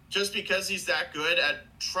 Just because he's that good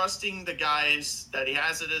at trusting the guys that he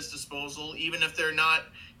has at his disposal, even if they're not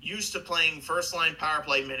used to playing first-line power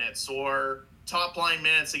play minutes or top-line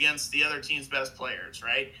minutes against the other team's best players,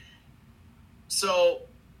 right? So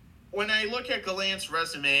when I look at Gallant's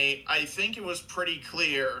resume, I think it was pretty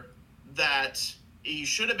clear that he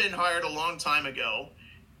should have been hired a long time ago,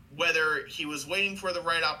 whether he was waiting for the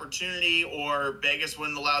right opportunity or Vegas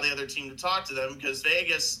wouldn't allow the other team to talk to them, because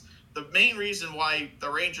Vegas, the main reason why the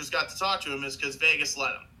Rangers got to talk to him is because Vegas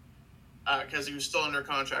let him, because he was still under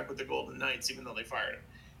contract with the Golden Knights, even though they fired him.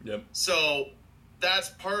 Yep. So that's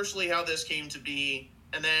partially how this came to be.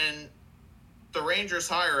 And then the Rangers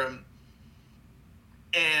hire him.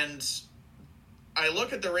 And I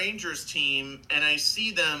look at the Rangers team and I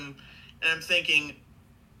see them and I'm thinking,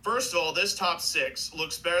 first of all, this top six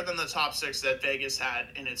looks better than the top six that Vegas had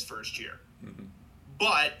in its first year. Mm-hmm.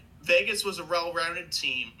 But Vegas was a well-rounded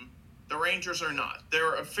team. The Rangers are not.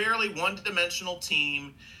 They're a fairly one-dimensional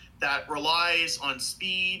team that relies on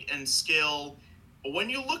speed and skill. But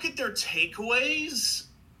when you look at their takeaways,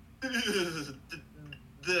 the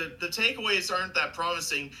takeaways aren't that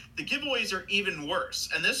promising. The giveaways are even worse.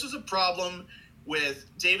 And this was a problem with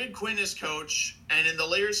David Quinn as coach, and in the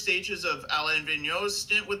later stages of Alain Vigneault's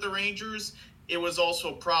stint with the Rangers, it was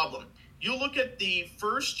also a problem. You look at the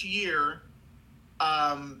first year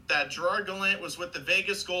that Gerard Gallant was with the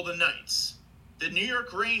Vegas Golden Knights. The New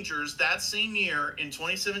York Rangers that same year in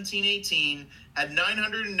 2017-18 had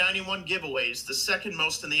 991 giveaways, the second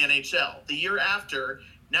most in the NHL. The year after,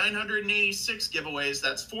 986 giveaways,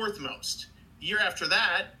 that's fourth most. The year after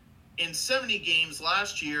that, in 70 games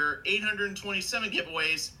last year, 827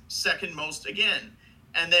 giveaways, second most again.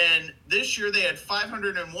 And then this year they had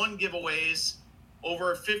 501 giveaways,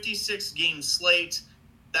 over a 56-game slate.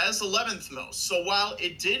 That is 11th most. So while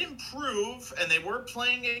it did improve, and they were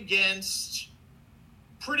playing against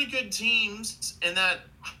pretty good teams in that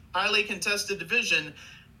highly contested division,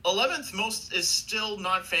 11th most is still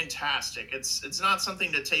not fantastic. It's not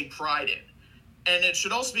something to take pride in. And it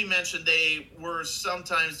should also be mentioned they were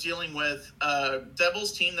sometimes dealing with a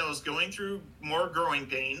Devils team that was going through more growing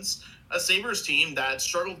pains, a Sabres team that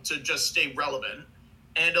struggled to just stay relevant,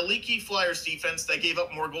 and a leaky Flyers defense that gave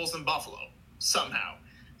up more goals than Buffalo, somehow.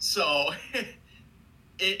 So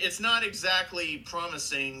it's not exactly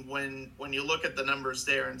promising when you look at the numbers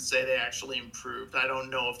there and say they actually improved. I don't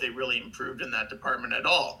know if they really improved in that department at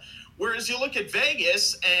all. Whereas you look at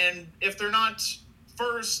Vegas, and if they're not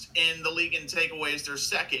first in the league in takeaways, they're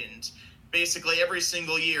second basically every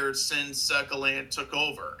single year since Gallant took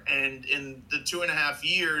over. And in the 2.5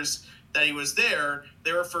 years that he was there,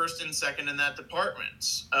 they were first and second in that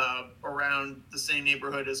department, around the same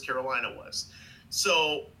neighborhood as Carolina was.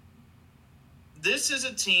 So this is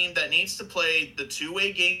a team that needs to play the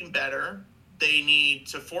two-way game better. They need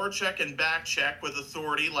to forecheck and backcheck with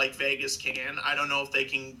authority like Vegas can. I don't know if they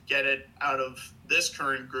can get it out of this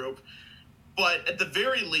current group. But at the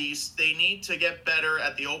very least, they need to get better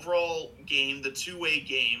at the overall game, the two-way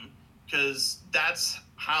game, because that's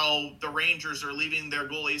how the Rangers are leaving their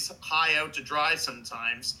goalies high out to dry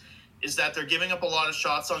sometimes, is that they're giving up a lot of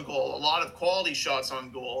shots on goal, a lot of quality shots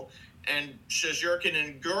on goal, and Shesterkin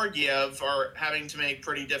and Georgiev are having to make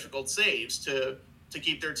pretty difficult saves to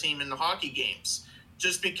keep their team in the hockey games,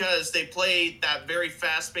 just because they play that very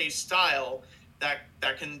fast-paced style that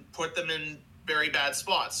can put them in very bad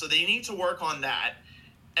spots. So they need to work on that.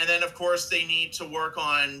 And then, of course, they need to work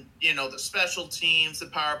on, the special teams, the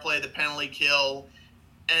power play, the penalty kill,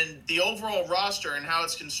 and the overall roster and how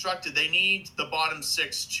it's constructed. They need the bottom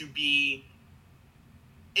six to be,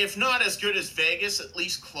 if not as good as Vegas, at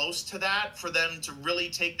least close to that, for them to really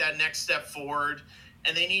take that next step forward.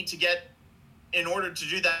 And they need to in order to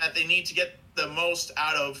do that, they need to get the most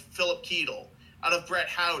out of Philip Keedle, out of Brett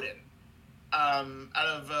Howden, out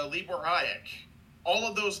of Libor Hayek. All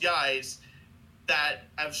of those guys that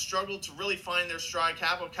have struggled to really find their stride,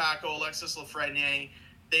 Capo Caco, Alexis Lafreniere,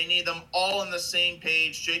 they need them all on the same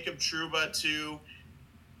page. Jacob Trouba, too.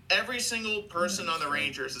 Every single person on the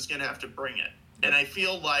Rangers is going to have to bring it. And I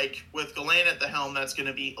feel like with Gallant at the helm, that's going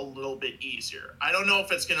to be a little bit easier. I don't know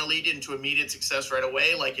if it's going to lead into immediate success right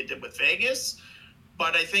away like it did with Vegas,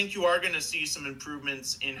 but I think you are going to see some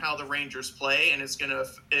improvements in how the Rangers play, and it's going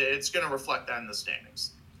to reflect that in the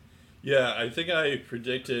standings. Yeah, I think I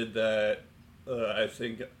predicted that. I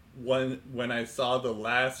think when I saw the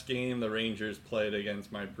last game the Rangers played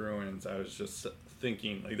against my Bruins, I was just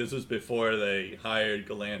thinking, like, this was before they hired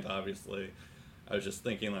Gallant, obviously. I was just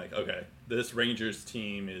thinking, like, okay, this Rangers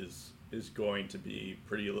team is going to be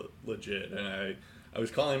pretty legit, and I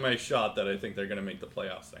was calling my shot that I think they're going to make the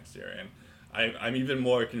playoffs next year, and I'm even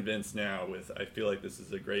more convinced now. I feel like this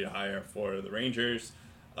is a great hire for the Rangers,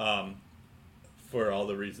 for all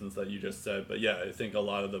the reasons that you just said. But yeah, I think a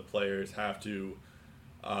lot of the players have to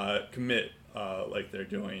commit like they're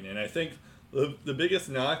doing, and I think the biggest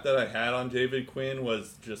knock that I had on David Quinn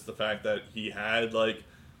was just the fact that he had like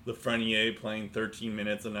Lafreniere playing 13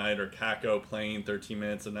 minutes a night, or Kako playing 13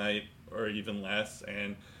 minutes a night, or even less.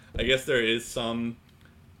 And I guess there is some,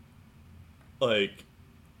 like,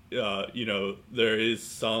 there is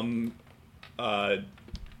some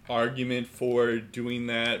argument for doing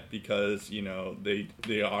that, because they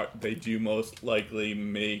do most likely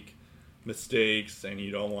make mistakes, and you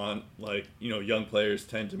don't want, like, young players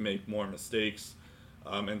tend to make more mistakes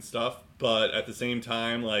and stuff. But at the same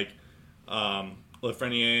time, like,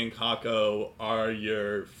 Lafreniere and Kako are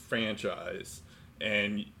your franchise,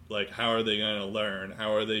 and like, how are they going to learn?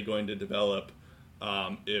 How are they going to develop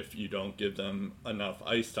if you don't give them enough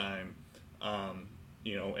ice time,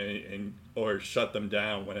 or shut them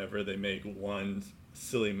down whenever they make one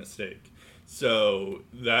silly mistake? So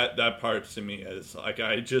that part to me is like,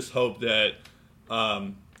 I just hope that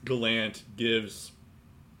Gallant gives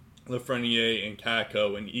Lafreniere and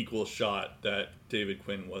Kako an equal shot that David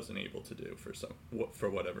Quinn wasn't able to do for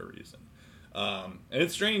whatever reason. And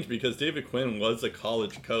it's strange because David Quinn was a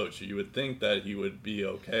college coach. You would think that he would be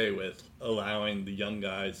okay with allowing the young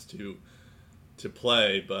guys to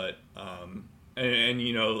play, but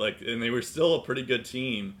and they were still a pretty good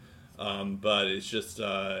team. But it's just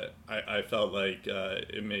I felt like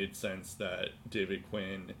it made sense that David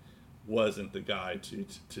Quinn wasn't the guy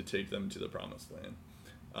to take them to the promised land.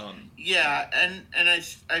 And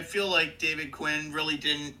I feel like David Quinn really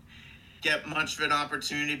didn't get much of an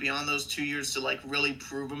opportunity beyond those 2 years to like really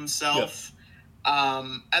prove himself.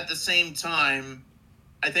 Yep. At the same time,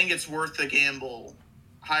 I think it's worth the gamble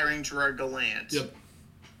hiring Gerard Gallant. Yep.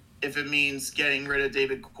 If it means getting rid of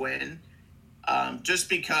David Quinn, just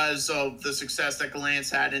because of the success that Gallant's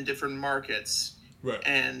had in different markets. Right.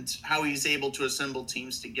 And how he's able to assemble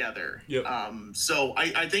teams together. Yep. So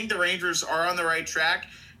I think the Rangers are on the right track.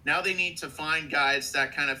 Now they need to find guys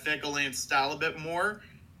that kind of fit Gallant's style a bit more,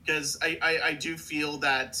 because I do feel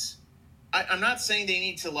that I'm not saying they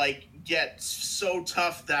need to like get so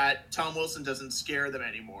tough that Tom Wilson doesn't scare them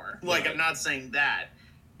anymore. Like, right. I'm not saying that,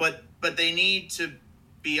 but they need to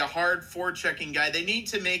be a hard forechecking guy. They need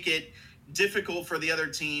to make it difficult for the other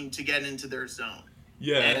team to get into their zone.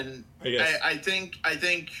 Yeah, and I guess. I think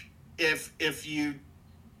if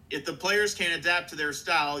the players can't adapt to their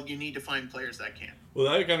style, you need to find players that can.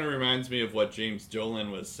 Well, that kind of reminds me of what James Dolan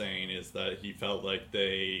was saying, is that he felt like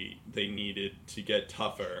they needed to get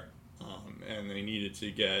tougher, and they needed to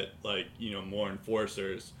get, like, you know, more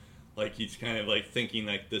enforcers. Like, he's kind of like thinking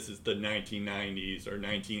like this is the 1990s or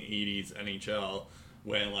 1980s NHL,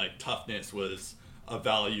 when like toughness was a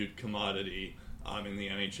valued commodity in the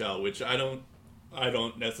NHL, which I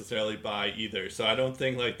don't necessarily buy either. So I don't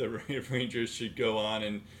think like the Rangers should go on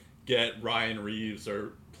and get Ryan Reeves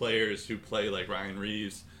or players who play like Ryan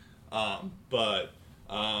Reeves. But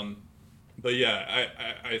yeah,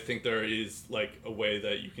 I think there is like a way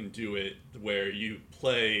that you can do it where you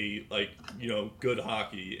play like, you know, good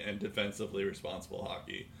hockey and defensively responsible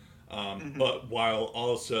hockey. But while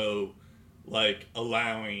also like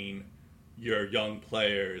allowing your young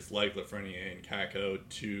players like Lafreniere and Kakko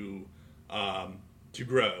to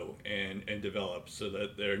grow and develop, so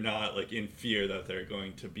that they're not like in fear that they're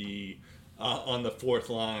going to be on the fourth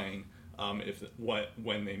line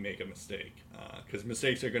when they make a mistake, because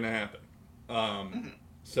mistakes are going to happen.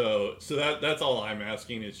 So that's all I'm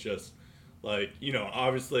asking. Is just like, you know,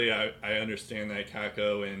 obviously I understand that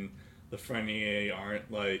Kakko and Lafreniere aren't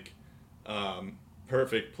like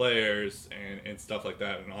perfect players and stuff like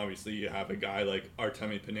that, and obviously you have a guy like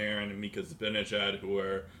Artemi Panarin and Mika Zibanejad who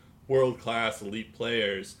are world-class elite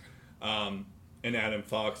players, and Adam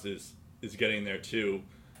Fox is getting there too.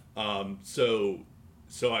 So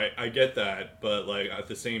I get that, but like at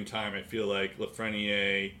the same time, I feel like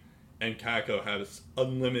Lafreniere and Kakko has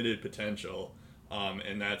unlimited potential,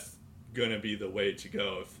 and that's going to be the way to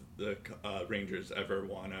go if the Rangers ever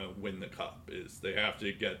want to win the Cup. Is they have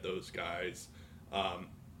to get those guys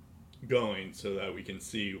going so that we can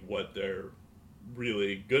see what they're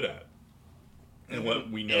really good at. And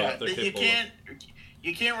what we know they're capable of.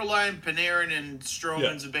 You can't rely on Panarin and Strome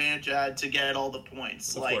and Zibanejad to get all the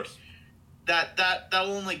points. Of like course.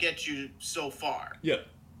 That'll only get you so far. Yeah,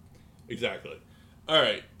 exactly. All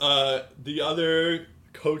right. The other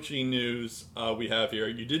coaching news we have here.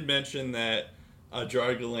 You did mention that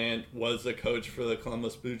Gerard Gallant was a coach for the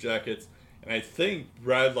Columbus Blue Jackets, and I think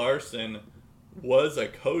Brad Larson was a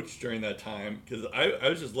coach during that time, because I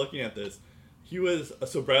was just looking at this.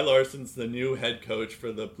 Brad Larson's the new head coach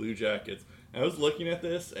for the Blue Jackets. And I was looking at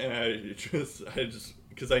this, and I just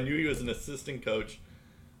because I knew he was an assistant coach,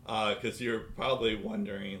 because you're probably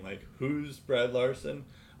wondering, like, who's Brad Larson?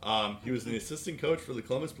 He was an assistant coach for the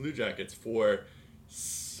Columbus Blue Jackets for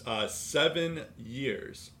 7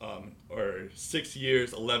 years, or 6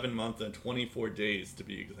 years, 11 months, and 24 days to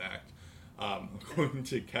be exact, according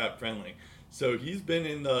to Cap Friendly. So he's been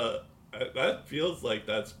in that feels like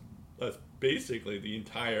that's basically the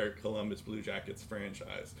entire Columbus Blue Jackets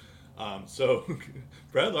franchise. So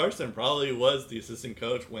Brad Larson probably was the assistant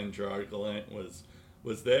coach when Gerard Gallant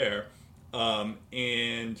was there,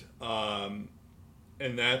 and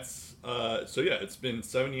that's so yeah, it's been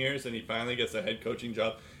 7 years, and he finally gets a head coaching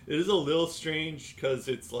job. It is a little strange because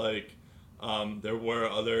it's like there were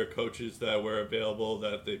other coaches that were available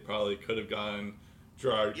that they probably could have gotten.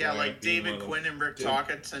 Gerard Gallant, like David Quinn and Rick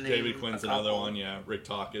Tocchet's. David Quinn's another one, yeah. Rick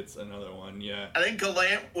Tocchet's another one, yeah. I think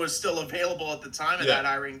Gallant was still available at the time of that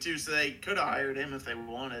hiring too, so they could have hired him if they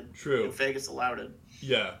wanted. True. If Vegas allowed it.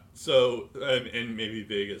 Yeah. So and maybe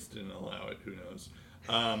Vegas didn't allow it. Who knows?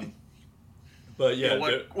 But yeah.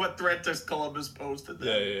 What threat does Columbus pose to them?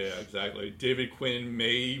 Yeah, exactly. David Quinn may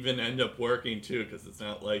even end up working too, because it's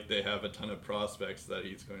not like they have a ton of prospects that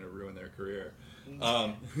he's going to ruin their career.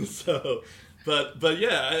 So. But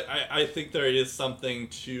yeah, I think there is something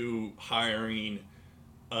to hiring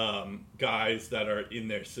guys that are in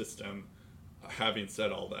their system. Having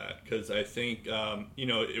said all that, because I think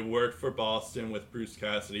it worked for Boston with Bruce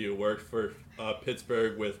Cassidy. It worked for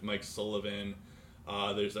Pittsburgh with Mike Sullivan.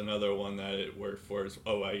 There's another one that it worked for.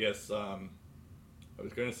 I guess I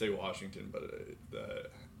was going to say Washington,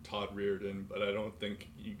 but Todd Reardon. But I don't think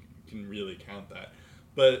you can really count that.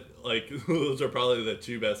 but like those are probably the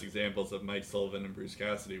two best examples of Mike Sullivan and Bruce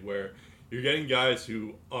Cassidy, where you're getting guys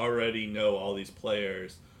who already know all these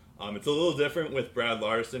players. It's a little different with Brad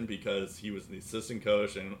Larson because he was the assistant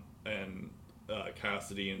coach, and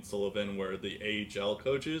Cassidy and Sullivan were the AHL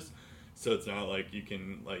coaches, so it's not like you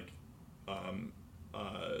can like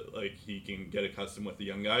he can get accustomed with the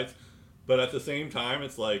young guys. But at the same time,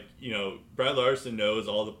 it's like, Brad Larson knows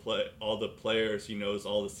all the players, he knows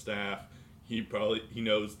all the staff, he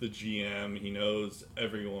knows the GM, he knows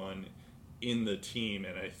everyone in the team,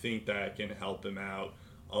 and I think that can help him out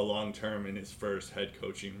a long term in his first head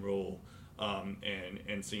coaching role,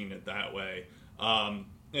 and seeing it that way. And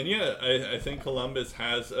yeah, I think Columbus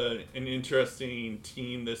has an interesting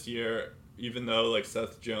team this year, even though like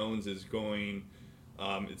Seth Jones is going,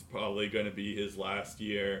 it's probably going to be his last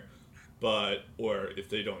year, or if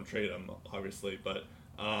they don't trade him, obviously. But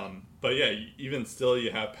yeah, even still,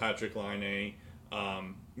 you have Patrick Laine,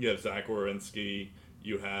 you have Zach Werenski,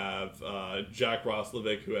 you have Jack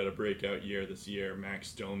Roslovic, who had a breakout year this year,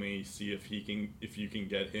 Max Domi, see if you can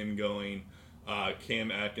get him going.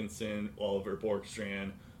 Cam Atkinson, Oliver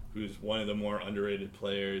Borkstrand, who's one of the more underrated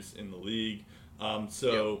players in the league. And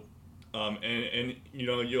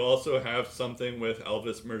you also have something with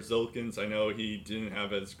Elvis Merzlikins. I know he didn't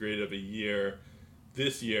have as great of a year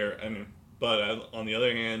this year, but on the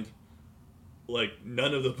other hand, like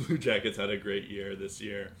none of the Blue Jackets had a great year this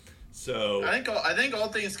year. So I think all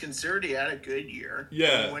things considered, he had a good year. Yeah,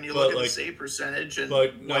 I mean, when you look at the save percentage and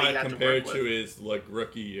but what he not had compared to to his like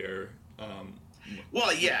rookie year.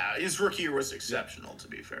 Well, yeah, his rookie year was exceptional, to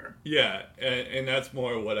be fair. Yeah, and that's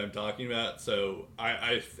more what I'm talking about. So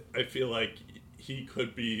I feel like he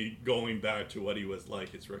could be going back to what he was like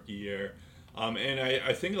his rookie year. And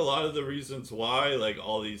I think a lot of the reasons why like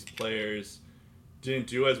all these players didn't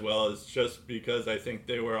do as well is just because I think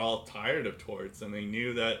they were all tired of Torts, and they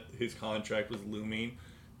knew that his contract was looming.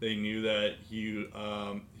 They knew that he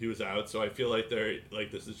was out. So I feel like they're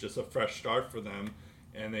like, this is just a fresh start for them,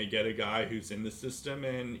 and they get a guy who's in the system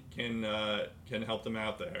and can help them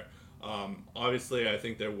out there. Obviously, I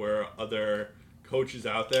think there were other coaches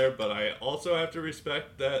out there, but I also have to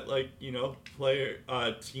respect that, like,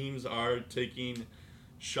 teams are taking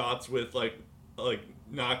shots with like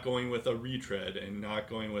not going with a retread and not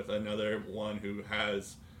going with another one who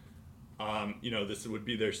has, this would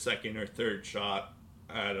be their second or third shot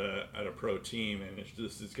at a pro team, and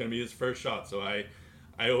this is going to be his first shot. So I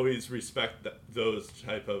always respect those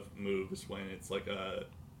type of moves when it's like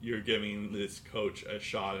you're giving this coach a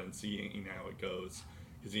shot and seeing how it goes,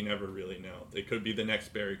 because you never really know. They could be the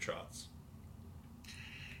next Barry Trotz.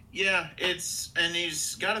 Yeah, and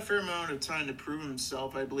he's got a fair amount of time to prove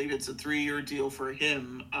himself. I believe it's a 3-year deal for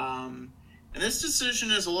him. And this decision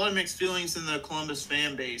has a lot of mixed feelings in the Columbus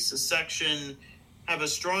fan base. The section have a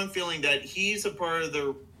strong feeling that he's a part of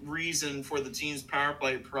the reason for the team's power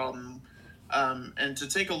play problem. And to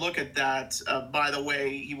take a look at that, by the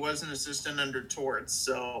way, he was an assistant under Torts,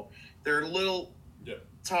 so there are little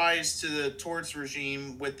ties to the Torts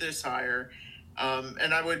regime with this hire.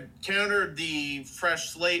 And I would counter the fresh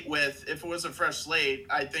slate with, if it was a fresh slate,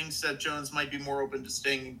 I think Seth Jones might be more open to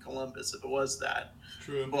staying in Columbus if it was that.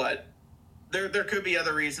 True. But there could be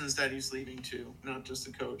other reasons that he's leaving too, not just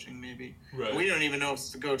the coaching maybe. Right. We don't even know if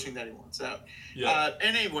it's the coaching that he wants out. Yeah.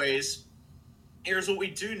 Anyways, here's what we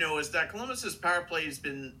do know is that Columbus's power play has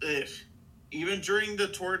been, even during the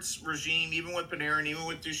Torts regime, even with Panarin, even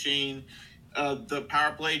with Duchesne, the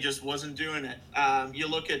power play just wasn't doing it. You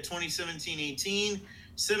look at 2017-18,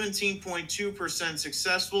 17.2%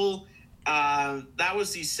 successful. That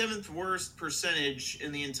was the 7th worst percentage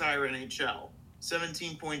in the entire NHL,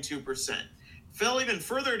 17.2%. Fell even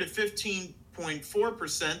further to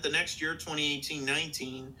 15.4% the next year, 2018-19,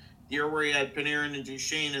 the year where he had Panarin and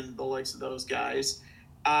Duchesne and the likes of those guys.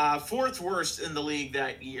 4th worst in the league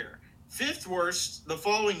that year. 5th worst the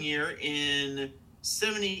following year in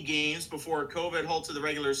 70 games before COVID halted the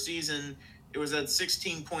regular season. It was at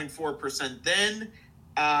 16.4%. Then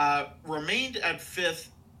remained at 5th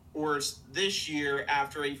worst this year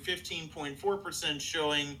after a 15.4%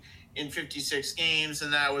 showing in 56 games.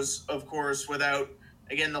 And that was, of course, without,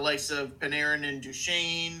 again, the likes of Panarin and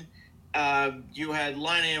Duchesne. You had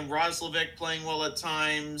Laine and Roslovic playing well at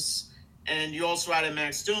times. And you also added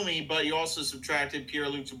Max Domi, but you also subtracted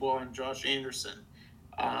Pierre-Luc Dubois and Josh Anderson.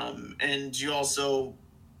 And you also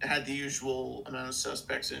had the usual amount of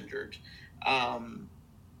suspects injured.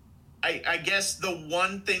 I guess the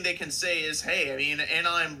one thing they can say is, hey, I mean,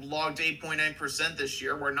 Anaheim logged 8.9% this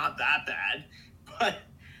year. We're not that bad, but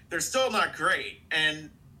they're still not great.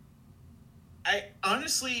 And I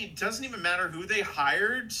honestly, it doesn't even matter who they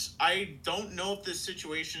hired. I don't know if this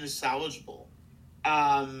situation is salvageable.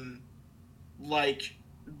 Um, like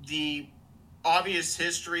the obvious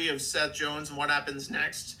history of Seth Jones and what happens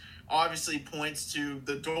next obviously points to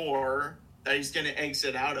the door that he's going to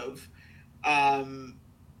exit out of.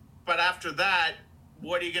 But after that,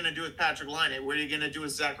 what are you going to do with Patrick Laine? What are you going to do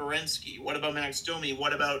with Zach Werenski? What about Max Domi?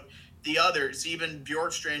 What about the others? Even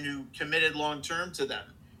Bjorkstrand, who committed long-term to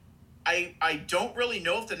them. I don't really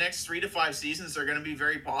know if the next 3 to 5 seasons are going to be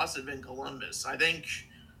very positive in Columbus.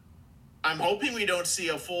 I'm hoping we don't see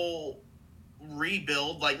a full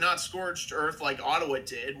rebuild, like not scorched earth like Ottawa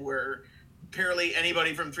did, where barely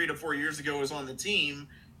anybody from 3 to 4 years ago was on the team.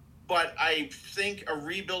 But I think a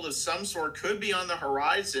rebuild of some sort could be on the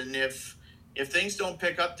horizon if things don't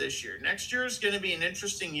pick up this year. Next year is going to be an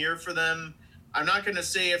interesting year for them. I'm not going to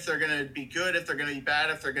say if they're going to be good, if they're going to be bad,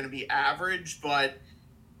 if they're going to be average, but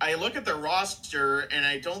I look at their roster and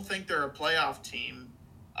I don't think they're a playoff team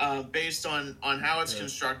based on how it's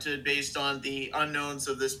constructed, based on the unknowns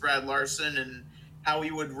of this Brad Larson and how he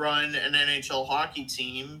would run an NHL hockey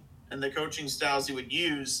team and the coaching styles he would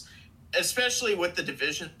use, especially with the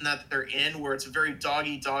division that they're in, where it's a very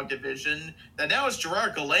dog-eat-dog division that now has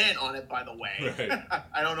Gerard Gallant on it, by the way. Right.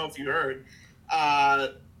 I don't know if you heard. I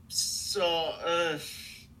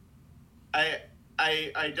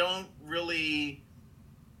don't really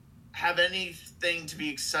have anything to be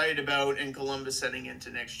excited about in Columbus heading into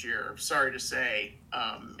next year. Sorry to say,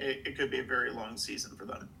 it could be a very long season for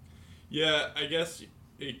them. Yeah, I guess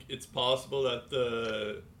it's possible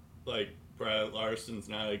that Brad Larson's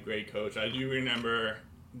not a great coach. I do remember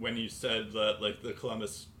when you said that the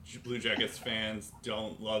Columbus Blue Jackets fans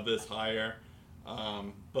don't love this hire,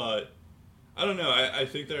 but I don't know. I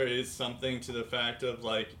think there is something to the fact of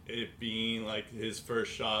it being his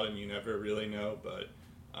first shot, and you never really know. But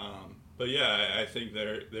yeah, I think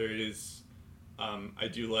there is. I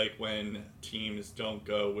do like when teams don't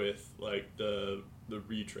go with the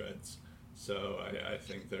retreads. So I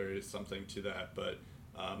think there is something to that. But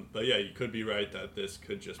yeah, you could be right that this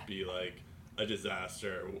could just be a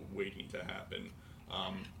disaster waiting to happen.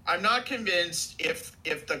 I'm not convinced if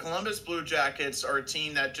the Columbus Blue Jackets are a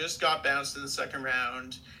team that just got bounced in the second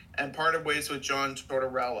round and parted ways with John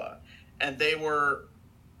Tortorella, and they were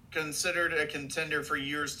considered a contender for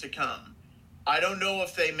years to come. I don't know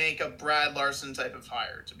if they make a Brad Larson type of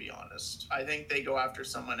hire, to be honest. I think they go after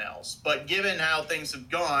someone else. But given how things have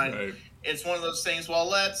gone, right, it's one of those things, well,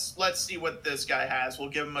 let's see what this guy has. We'll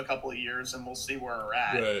give him a couple of years and we'll see where we're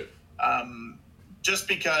at. Right. Just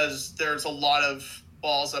because there's a lot of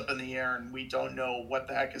balls up in the air and we don't know what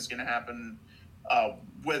the heck is going to happen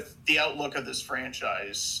with the outlook of this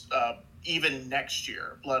franchise even next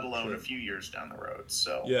year, let alone a few years down the road.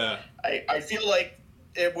 So yeah, I feel like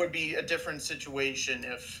it would be a different situation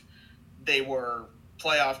if they were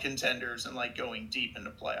playoff contenders and going deep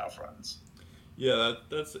into playoff runs. Yeah,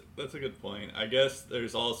 that's a good point. I guess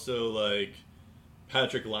there's also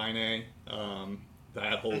Patrick Laine,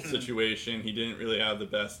 that whole situation. He didn't really have the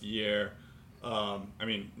best year. I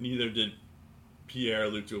mean, neither did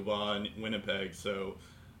Pierre-Luc Dubois in Winnipeg. So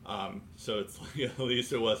it's at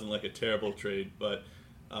least it wasn't a terrible trade, but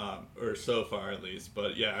or so far at least.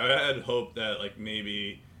 But yeah, I had hoped that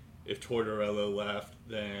maybe if Tortorella left,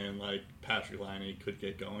 then Patrick Laine could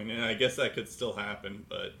get going, and I guess that could still happen,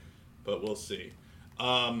 but we'll see.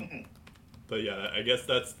 But yeah, I guess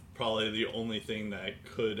that's probably the only thing that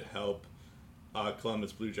could help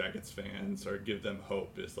Columbus Blue Jackets fans or give them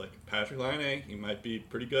hope is Patrick Laine. He might be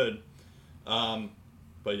pretty good,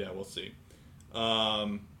 but yeah, we'll see.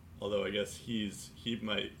 Although I guess he's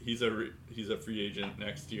a free agent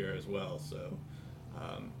next year as well, so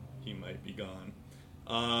he might be gone.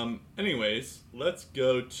 Anyways, let's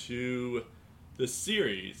go to the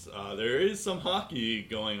series. There is some hockey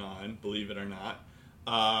going on, believe it or not.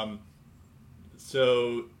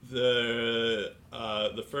 So the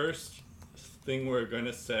first thing we're going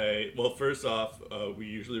to say, well, first off, we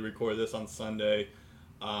usually record this on Sunday.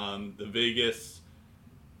 The Vegas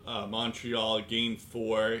Montreal Game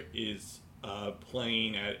 4 is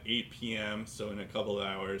playing at 8 p.m. So in a couple of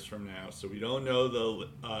hours from now. So we don't know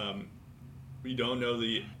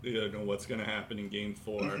what's going to happen in Game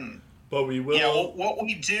 4, but we will. Yeah, well, what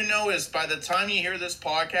we do know is by the time you hear this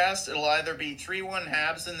podcast, it'll either be 3-1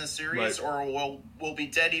 Habs in the series, right, or we'll be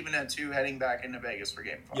dead even at 2 heading back into Vegas for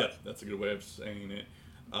Game 5. Yeah, that's a good way of saying it,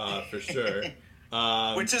 for sure.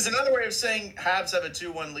 Which is another way of saying Habs have a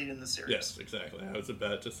 2-1 lead in the series. Yes, exactly. I was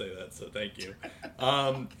about to say that, so thank you.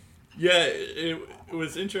 Yeah, it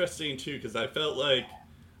was interesting, too, because I felt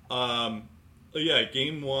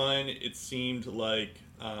Game 1, it seemed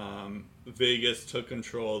Vegas took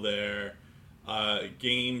control there.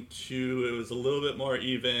 Game 2, it was a little bit more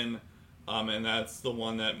even, and that's the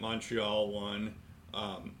one that Montreal won,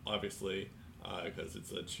 obviously, because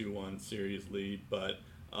it's a 2-1 series lead. But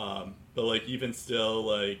like even still,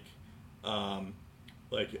 like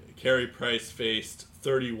Carey Price faced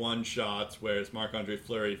 31 shots, whereas Marc-Andre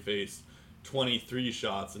Fleury faced 23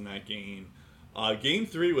 shots in that game. Game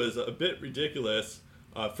 3 was a bit ridiculous.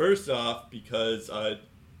 First off, because I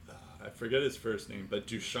forget his first name, but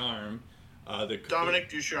Ducharme, Dominic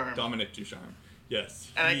Ducharme. Dominic Ducharme,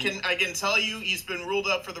 yes. And I can tell you, he's been ruled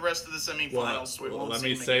up for the rest of the semifinals. Well, let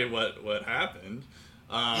me say what happened.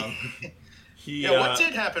 What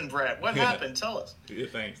did happen, Brett? What happened? Tell us. Yeah,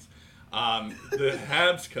 thanks. The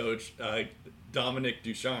Habs coach, Dominic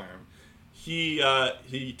Ducharme, he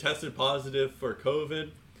tested positive for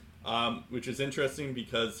COVID, which is interesting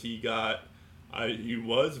because he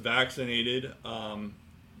was vaccinated.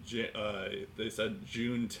 They said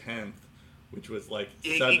June 10th, which was like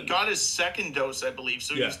he got his second dose, I believe,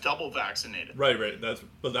 so he's double vaccinated. Right.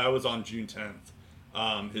 But that was on June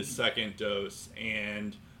 10th, his second dose,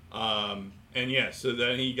 and so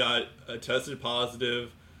then he got tested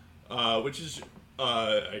positive, which is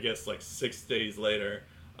I guess like 6 days later.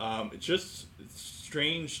 It's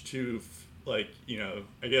strange to I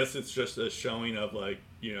guess it's just a showing of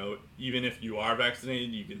even if you are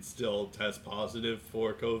vaccinated, you can still test positive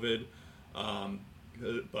for COVID.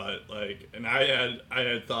 But and I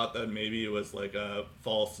had thought that maybe it was like a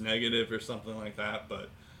false negative or something like that, but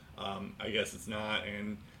I guess it's not.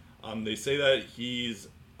 And they say that he's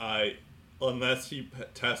unless he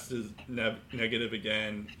tests negative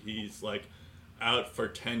again, he's out for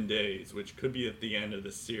 10 days, which could be at the end of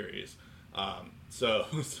the series. So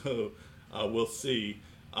we'll see.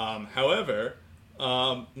 However,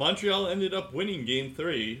 Montreal ended up winning Game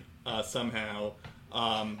 3 somehow.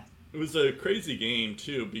 It was a crazy game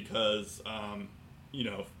too because,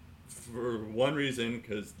 for one reason,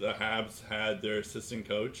 because the Habs had their assistant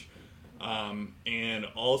coach, and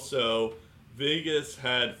also Vegas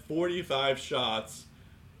had 45 shots,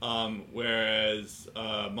 whereas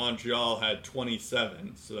Montreal had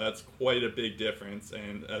 27. So that's quite a big difference,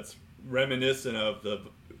 and that's reminiscent of the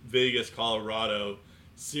Vegas-Colorado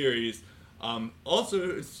series.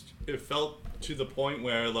 Also, it felt to the point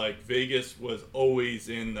where Vegas was always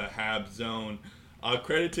in the Habs zone.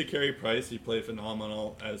 Credit to Carey Price, he played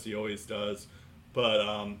phenomenal as he always does.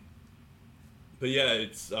 But yeah,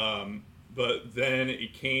 but then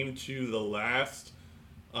it came to the last,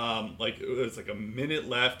 it was a minute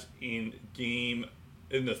left in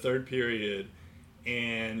the third period,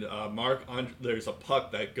 and there's a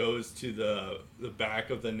puck that goes to the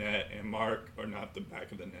back of the net, and or not the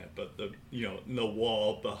back of the net, but the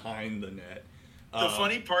wall behind the net. The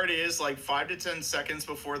funny part is, 5 to 10 seconds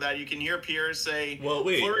before that, you can hear Pierre say, "Well,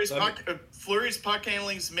 wait, Fleury's puck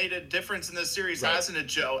handling's made a difference in this series, right. Hasn't it,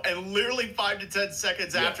 Joe?" And literally 5 to 10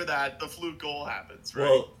 seconds after that, the fluke goal happens, right?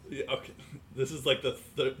 Well, okay. This is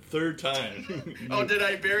the third time. Oh, did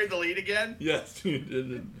I bury the lead again? Yes, you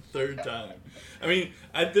did it the third time. I mean,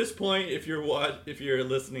 at this point, if you're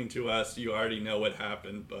listening to us, you already know what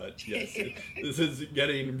happened. But yes, this is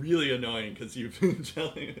getting really annoying because you've been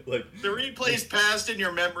telling the replay's passed in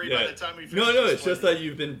your memory by the time we finish. No, it's just that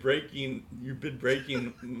you've been breaking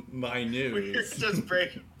my news.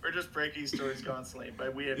 We're just breaking stories constantly,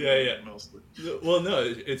 but we have mostly. Well, no,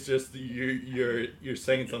 it's just you're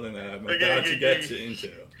saying something that I'm about to get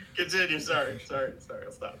into. Continue. Sorry,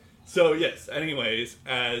 I'll stop. So yes, anyways,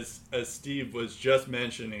 as Steve was just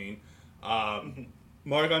mentioning,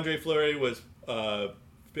 Marc-Andre Fleury was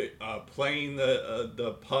playing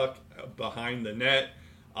the puck behind the net,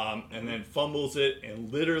 and then fumbles it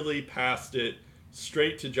and literally passed it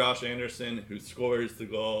straight to Josh Anderson, who scores the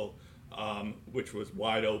goal, which was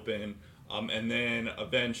wide open. And then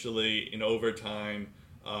eventually in overtime,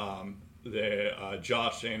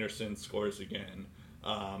 Josh Anderson scores again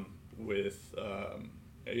with.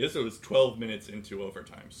 I guess it was 12 minutes into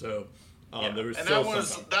overtime. So there was still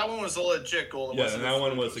that one was a legit goal. And that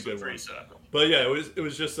one was a good one. But yeah, it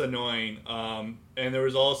was just annoying. And there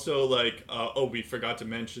was also we forgot to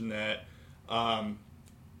mention that I'm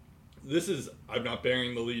not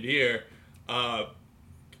bearing the lead here.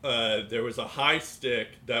 There was a high stick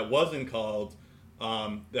that wasn't called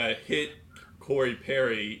that hit Corey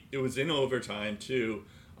Perry. It was in overtime too.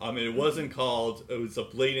 It wasn't called. It was a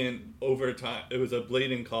blatant overtime. It was a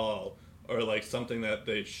blatant call, or something that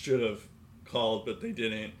they should have called, but they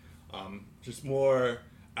didn't. Just more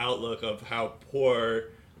outlook of how poor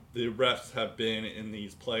the refs have been in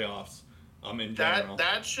these playoffs. In general,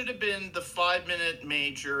 that should have been the 5-minute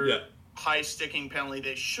major high sticking penalty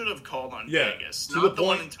they should have called on Yeah, Vegas, to not the the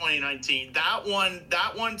one point- in 2019.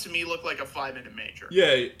 That one to me looked like a 5-minute major.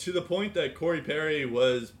 Yeah, to the point that Corey Perry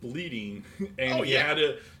was bleeding, and he had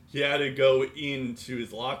to go into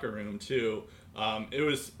his locker room too.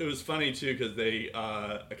 It was funny too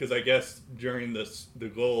because I guess during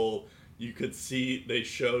the goal you could see they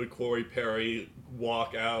showed Corey Perry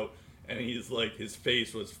walk out, and he's like, his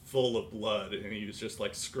face was full of blood, and he was just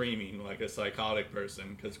like screaming like a psychotic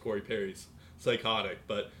person because Corey Perry's psychotic,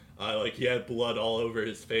 but like he had blood all over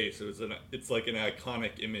his face. It's like an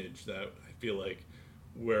iconic image that I feel like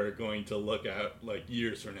we're going to look at like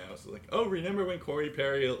years from now. So like, oh, remember when Corey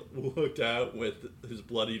Perry looked out with his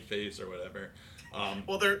bloody face or whatever?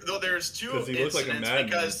 Well, there's two incidents like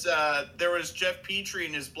because there was Jeff Petrie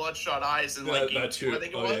and his bloodshot eyes in like game 2, I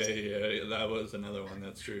think it was. Yeah, that was another one.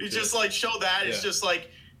 That's true. You just like show that. It's just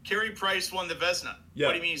like Carey Price won the Vesna. Yeah.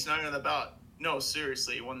 What do you mean he's not on the ballot? No,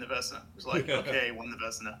 seriously, he won the Vesna. It's like, okay, he won the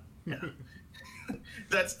Vesna. Yeah.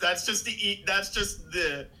 that's just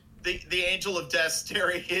the angel of death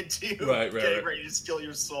staring into getting ready to steal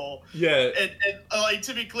your soul. Yeah. And like,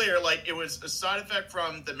 to be clear, like, it was a side effect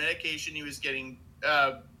from the medication he was getting,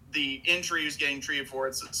 the injury he was getting treated for.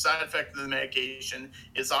 It's a side effect of the medication.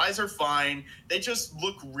 His eyes are fine. They just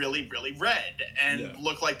look really, really red and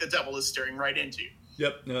look like the devil is staring right into you.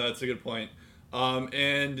 Yep. No, that's a good point.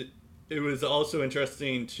 And it was also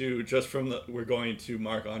interesting to, just from we're going to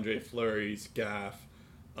Marc-Andre Fleury's gaffe.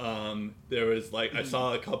 There was like, I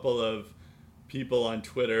saw a couple of people on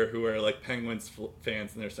Twitter who are like Penguins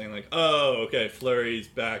fans, and they're saying like, oh, okay, Fleury's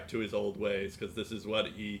back to his old ways because this is what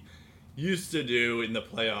he used to do in the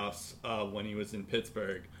playoffs when he was in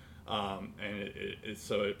Pittsburgh. And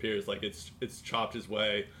so it appears like it's chopped his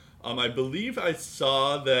way. I believe I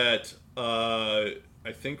saw that I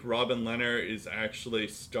think Robin Lehner is actually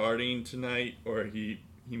starting tonight, or he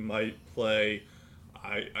might play.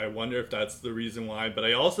 I wonder if that's the reason why. But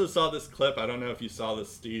I also saw this clip. I don't know if you saw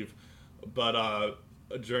this, Steve, but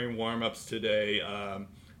during warm-ups today,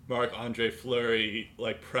 Marc-Andre Fleury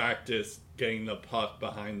like practiced getting the puck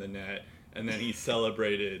behind the net, and then he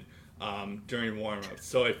celebrated during warm-ups.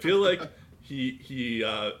 So I feel like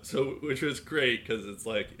which was great because it's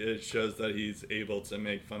like it shows that he's able to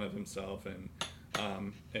make fun of himself and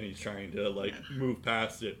he's trying to like move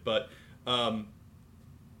past it. But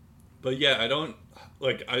yeah, I don't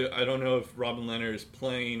know if Robin Lehner is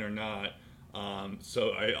playing or not.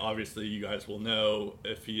 So obviously you guys will know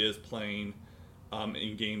if he is playing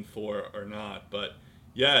in Game 4 or not. But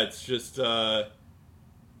yeah, it's just I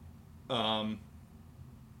don't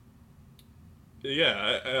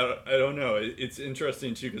know. It's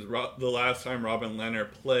interesting too because the last time Robin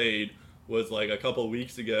Lehner played was like a couple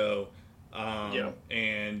weeks ago,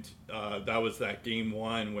 and that was that Game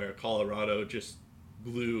 1 where Colorado just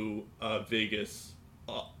blew Vegas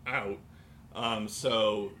out.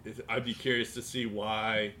 So I'd be curious to see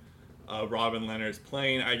why Robin Lehner's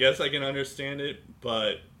playing. I guess I can understand it,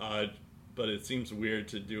 but it seems weird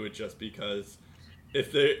to do it just because.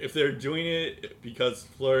 If they're doing it because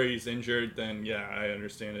Fleury's injured, then yeah, I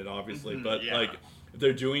understand it obviously. But like if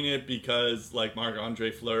they're doing it because like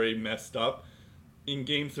Marc-Andre Fleury messed up in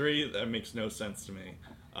Game 3, that makes no sense to me.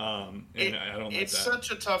 I don't like that. It's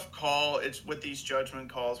such a tough call. It's with these judgment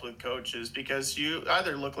calls with coaches because you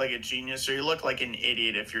either look like a genius or you look like an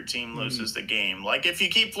idiot if your team loses the game. Like if you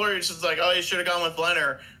keep Fleury, it's just like, oh, you should have gone with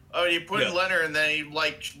Lehner. Oh, you put in Lehner and then he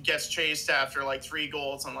like gets chased after like 3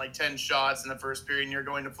 goals on like 10 shots in the first period, and you're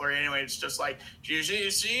going to Fleury anyway. It's just like you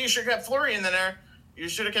should have kept Fleury in there. You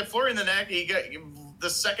should have kept Fleury in the net. He got the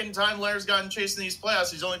second time Lehner's gotten chased in these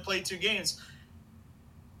playoffs. He's only played 2 games.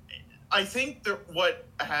 I think that what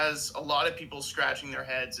has a lot of people scratching their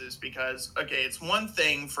heads is because, okay, it's one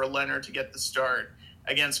thing for Lehner to get the start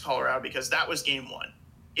against Colorado because that was Game 1.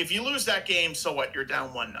 If you lose that game, so what? You're down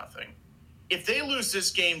 1-0. If they lose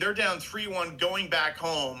this game, they're down 3-1 going back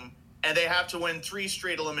home, and they have to win 3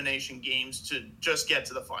 straight elimination games to just get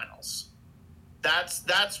to the finals.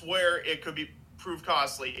 That's where it could prove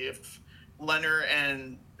costly if Lehner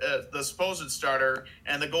and the supposed starter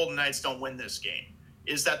and the Golden Knights don't win this game,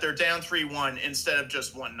 is that they're down 3-1 instead of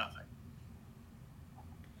just 1-0.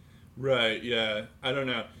 Right, yeah. I don't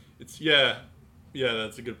know. It's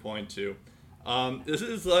that's a good point too. This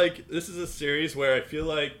is a series where I feel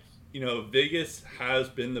like Vegas has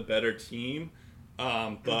been the better team,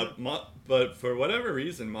 but for whatever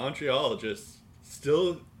reason, Montreal just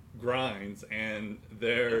still grinds, and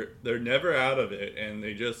they're never out of it, and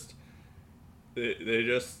they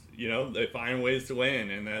find ways to win,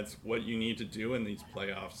 and that's what you need to do in these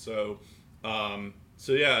playoffs. So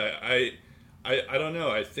yeah, I don't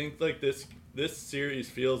know. I think like this this series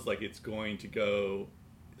feels like it's going to go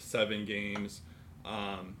 7 games.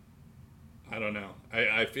 I don't know.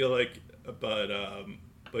 I feel like,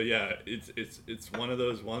 but yeah, it's one of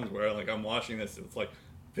those ones where like I'm watching this, it's like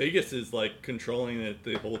Vegas is like controlling it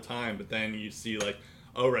the whole time, but then you see like,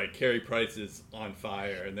 oh right, Carey Price is on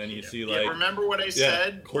fire, and then you see like, remember what I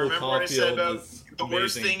said? Cole Remember what I said Caulfield about the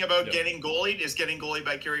worst thing about getting goalied is getting goalied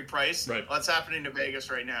by Carey Price. Right. Well, that's happening to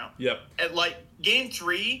Vegas right now. Yep. At like game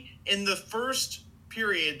 3 in the first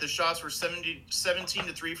period, the shots were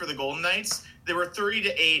 17-3 for the Golden Knights. They were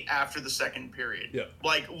 30-8 after the second period. Yep.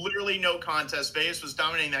 Like literally no contest. Vegas was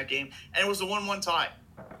dominating that game, and it was a 1-1 tie.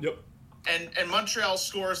 Yep. And Montreal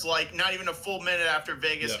scores like not even a full minute after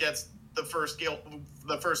Vegas gets the first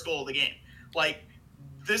goal of the game. Like,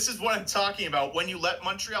 this is what I'm talking about. When you let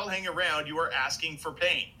Montreal hang around, you are asking for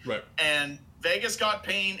pain. Right. And Vegas got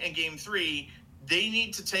pain in game 3. They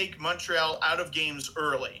need to take Montreal out of games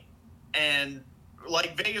early. And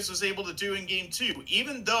like Vegas was able to do in game 2,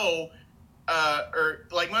 even though or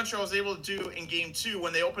like Montreal was able to do in game 2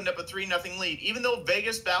 when they opened up a 3-0 lead, even though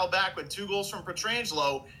Vegas battled back with 2 goals from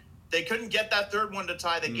Pietrangelo, they couldn't get that third one to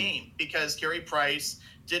tie the game because Carey Price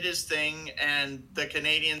did his thing and the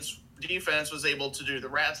Canadiens' defense was able to do the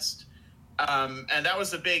rest. And that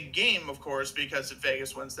was a big game, of course, because if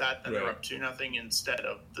Vegas wins that, then they're up 2-0 instead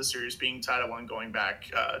of the series being tied at 1 going back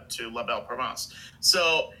to La Belle Provence.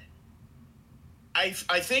 So I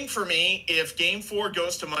think for me, if Game 4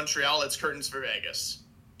 goes to Montreal, it's curtains for Vegas.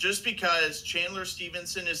 Just because Chandler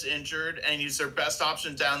Stevenson is injured and he's their best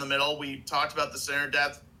option down the middle. We talked about the center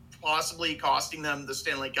depth possibly costing them the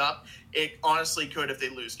Stanley Cup. It honestly could if they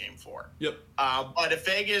lose Game 4. Yep. But if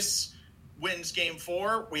Vegas wins Game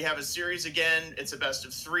 4, we have a series again. It's a best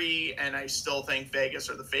of 3, and I still think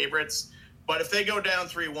Vegas are the favorites. But if they go down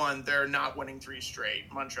 3-1, they're not winning 3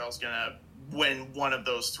 straight. Montreal's going to win one of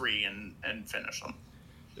those 3 and finish them.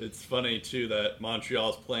 It's funny, too, that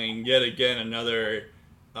Montreal's playing yet again another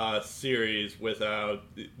series without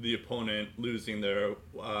the opponent losing their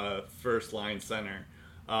first-line center.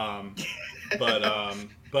 But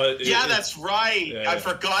that's right. Yeah, I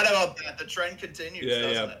forgot about that. The trend continues.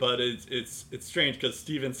 Yeah. But it's strange because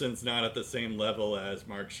Stevenson's not at the same level as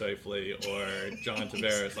Mark Scheifele or John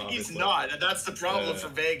Tavares. Obviously, he's not, and that's the problem for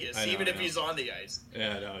Vegas. Even if he's on the ice.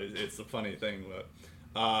 Yeah, no, it's a funny thing. But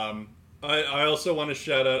I also want to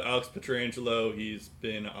shout out Alex Pietrangelo. He's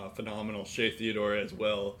been phenomenal. Shea Theodore as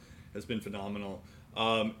well has been phenomenal.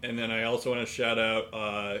 And then I also want to shout out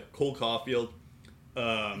Cole Caulfield.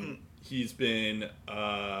 He's been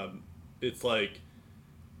it's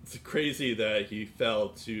crazy that he fell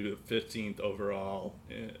to 15th overall.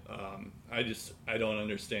 I don't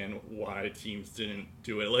understand why teams didn't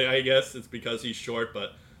do it. Like, I guess it's because he's short,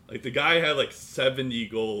 but like the guy had like 70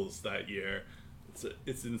 goals that year.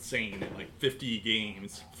 It's insane in like 50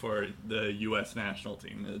 games for the U.S. national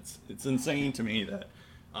team. It's insane to me that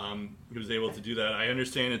he was able to do that. I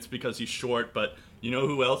understand it's because he's short, but you know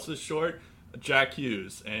who else is short? Jack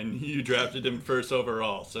Hughes, and you drafted him first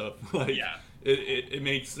overall. So it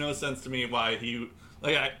makes no sense to me why he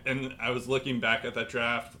I was looking back at that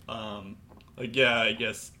draft. I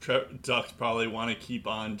guess Ducks probably want to keep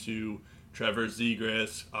on to Trevor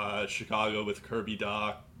Zegras. Chicago with Kirby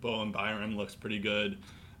Dach, Bowen Byram looks pretty good.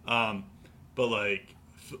 But like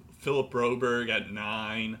Philip Broberg at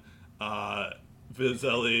 9,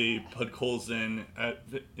 Vizeli Podkolzin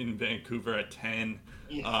in Vancouver at 10.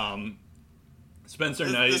 Spencer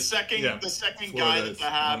Knight. The second guy that the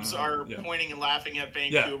Habs are pointing and laughing at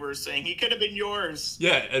Vancouver, saying he could have been yours.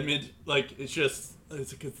 Yeah, I mean, like it's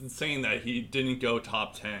insane that he didn't go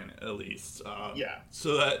top 10 at least.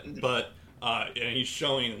 So that, but and he's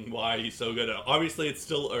showing why he's so good. Obviously, it's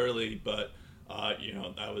still early, but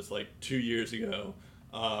that was like 2 years ago.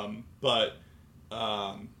 And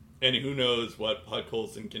who knows what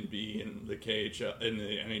Podkolzin can be in the KHL, in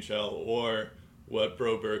the NHL, or what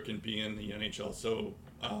Broberg can be in the NHL. So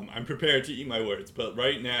I'm prepared to eat my words, but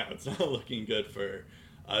right now it's not looking good for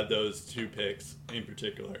those 2 picks in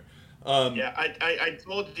particular. I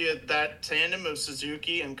told you that tandem of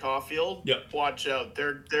Suzuki and Caulfield. Watch out!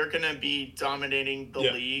 They're going to be dominating the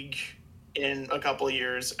league in a couple of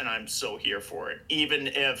years, and I'm so here for it. Even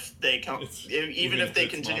if they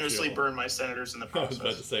continuously burn my Senators in the process. I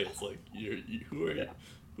was about to say, it's like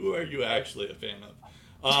who are you actually a fan of?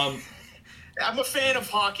 I'm a fan of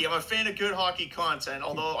hockey. I'm a fan of good hockey content,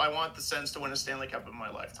 although I want the Sens to win a Stanley Cup in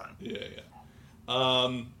my lifetime.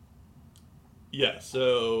 I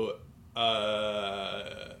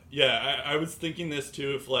was thinking this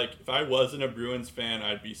too. If I wasn't a Bruins fan,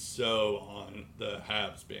 I'd be so on the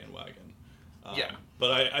Habs bandwagon. Yeah.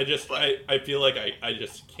 But I feel like I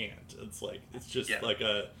just can't. It's just like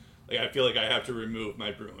I feel like I have to remove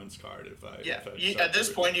my Bruins card if I at this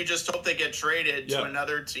point, you just hope they get traded to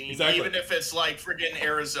another team, even if it's like friggin'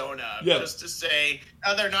 Arizona, just to say,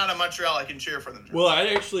 they're not a Montreal, I can cheer for them. Well, I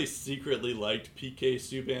actually secretly liked PK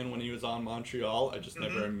Subban when he was on Montreal. I just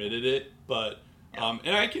never admitted it, but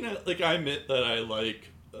and I can I admit that I like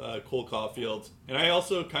Cole Caulfield, and I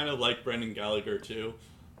also kind of like Brendan Gallagher too,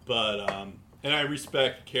 but and I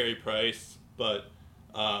respect Carey Price, but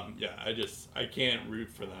I can't root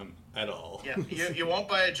for them at all. You won't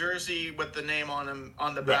buy a jersey with the name on him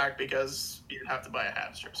on the back because you'd have to buy a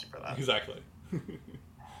Habs jersey for that. Exactly.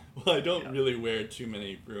 Well, I don't really wear too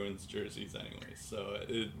many Bruins jerseys anyway, so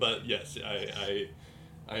but yes, I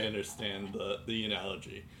understand the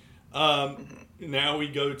analogy. Now we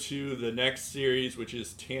go to the next series, which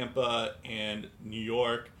is Tampa and New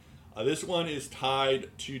York. This one is tied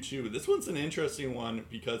 2-2. This one's an interesting one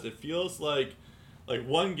because it feels like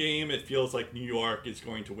one game it feels like New York is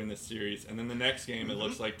going to win the series, and then the next game it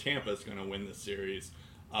looks like Tampa is going to win the series,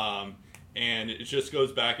 and it just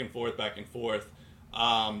goes back and forth.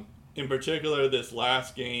 In particular, this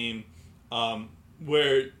last game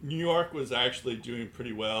where New York was actually doing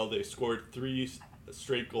pretty well. They scored 3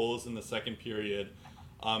 straight goals in the second period,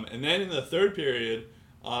 and then in the third period,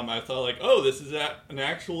 I thought this is an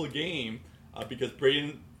actual game because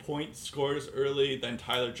Braden Point scores early, then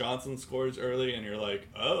Tyler Johnson scores early, and you're like,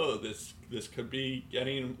 oh, this could be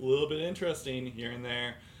getting a little bit interesting here and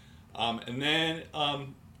there. And then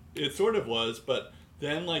it sort of was, but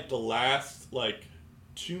then the last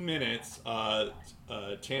 2 minutes,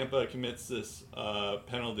 Tampa commits this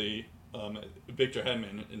penalty, Victor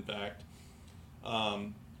Hedman, in fact,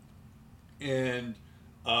 and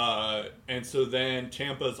so then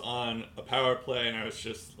Tampa's on a power play, and I was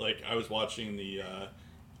just I was watching the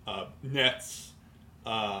Nets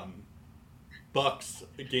Bucks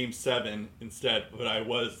Game 7 instead, but I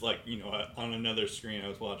was on another screen I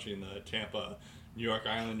was watching the Tampa New York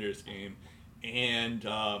Islanders game, and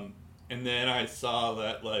then I saw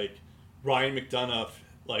that Ryan McDonough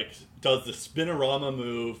does the spinorama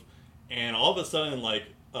move, and all of a sudden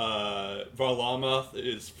Varlamov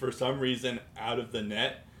is for some reason out of the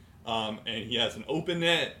net, and he has an open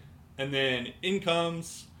net, and then in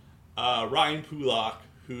comes Ryan Pulock,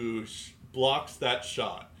 who blocks that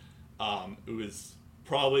shot. It was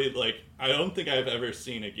probably I don't think I've ever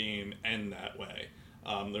seen a game end that way.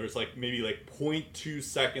 There was maybe 0.2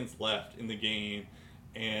 seconds left in the game,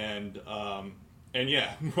 and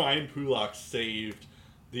Ryan Pulock saved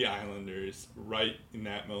the Islanders right in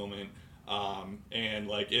that moment. And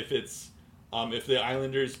if the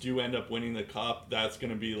Islanders do end up winning the cup, that's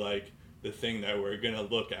gonna be the thing that we're gonna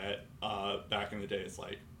look at back in the day. It's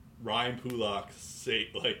Ryan Pulock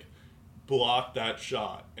blocked that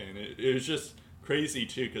shot, and it was just crazy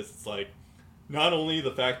too, because it's not only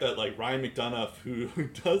the fact that Ryan McDonough, who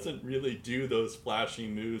doesn't really do those flashy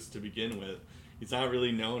moves to begin with, he's not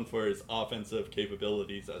really known for his offensive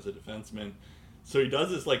capabilities as a defenseman, so he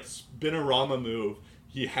does this spinorama move.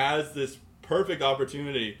 He has this perfect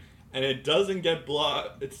opportunity, and it doesn't get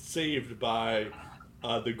blocked. It's saved by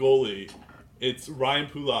the goalie. It's Ryan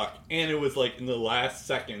Pulock, and it was in the last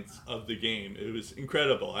seconds of the game. It was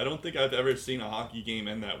incredible. I don't think I've ever seen a hockey game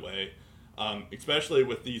end that way, especially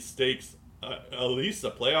with these stakes. At least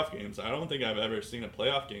the playoff games. I don't think I've ever seen a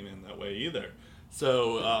playoff game end that way either.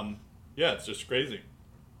 So it's just crazy.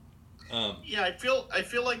 I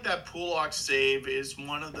feel like that Pulock save is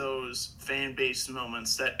one of those fan base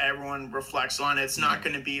moments that everyone reflects on. It's not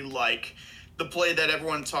going to be the play that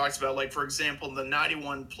everyone talks about. For example, the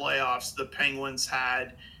 91 playoffs, the Penguins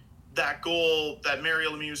had that goal that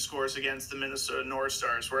Mario Lemieux scores against the Minnesota North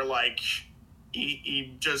Stars, where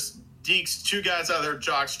he just dekes 2 guys out of their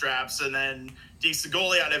jock straps and then dekes the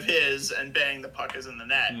goalie out of his, and bang, the puck is in the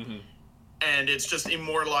net. And it's just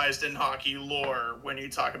immortalized in hockey lore when you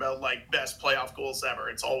talk about best playoff goals ever.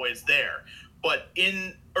 It's always there. But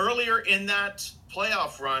earlier in that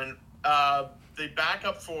playoff run, the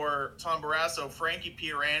backup for Tom Barrasso, Frankie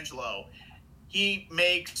Pietrangelo, he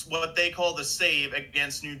makes what they call the save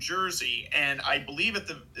against New Jersey. And I believe if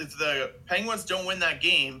the Penguins don't win that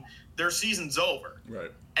game, their season's over.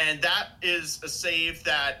 Right. And that is a save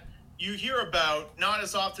that you hear about, not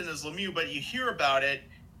as often as Lemieux, but you hear about it.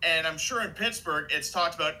 And I'm sure in Pittsburgh, it's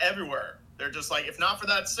talked about everywhere. They're just if not for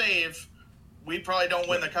that save, we probably don't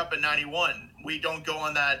win the cup in 91. We don't go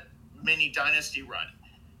on that mini dynasty run.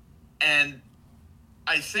 And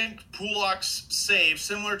I think Pulock's save,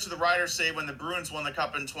 similar to the Ryder save when the Bruins won the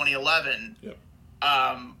cup in 2011,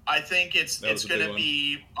 I think it's going to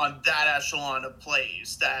be on that echelon of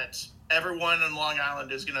plays that everyone in Long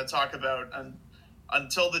Island is going to talk about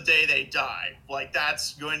until the day they die. Like,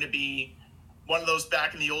 that's going to be one of those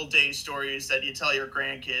back in the old days stories that you tell your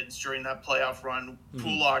grandkids during that playoff run.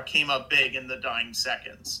 Pulak came up big in the dying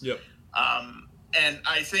seconds. Yep. And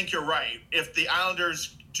I think you're right. If the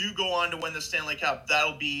Islanders do go on to win the Stanley Cup,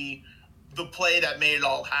 that'll be the play that made it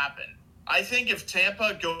all happen. I think if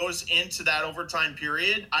Tampa goes into that overtime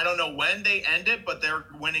period, I don't know when they end it, but they're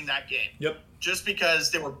winning that game. Yep. Just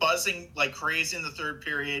because they were buzzing like crazy in the third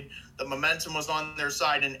period. The momentum was on their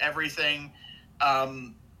side and everything.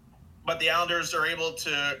 But the Islanders are able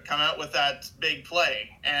to come out with that big play.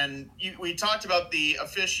 And we talked about the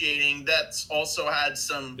officiating. That's also had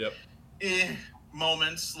some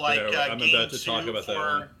moments like I'm game about to talk about that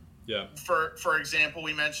one. Yeah. For example,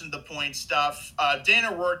 we mentioned the point stuff.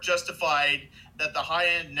 Dana Rourke justified that the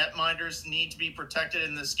high-end netminders need to be protected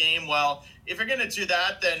in this game. Well, if you're going to do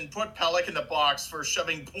that, then put Pelech in the box for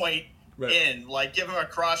shoving Point in. Like, give him a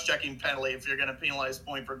cross-checking penalty if you're going to penalize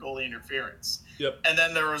Point for goalie interference. Yep. And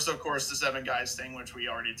then there was, of course, the 7 guys thing, which we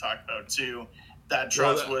already talked about, too, that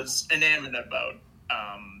Trotz was enamored about.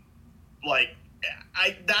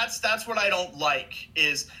 That's what I don't like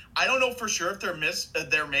is I don't know for sure if they're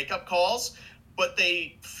their makeup calls, but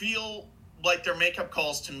they feel like they're makeup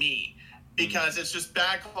calls to me because it's just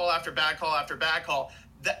bad call after bad call after bad call.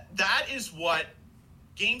 That is what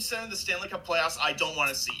Game 7 of the Stanley Cup playoffs I don't want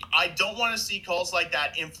to see. I don't want to see calls like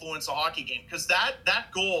that influence a hockey game because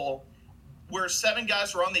that goal where 7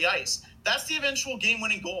 guys were on the ice, that's the eventual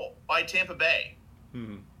game-winning goal by Tampa Bay.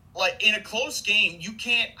 Mm-hmm. Like, in a close game, you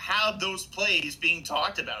can't have those plays being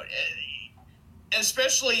talked about,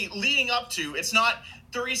 especially leading up to. It's not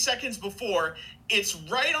 30 seconds before. It's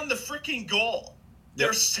right on the freaking goal. Yep.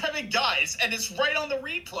 There's 7 guys, and it's right on the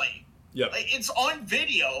replay. Yep. Like, it's on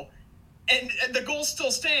video, and the goal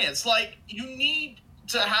still stands. Like, you need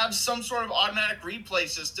to have some sort of automatic replay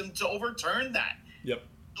system to overturn that. Yep.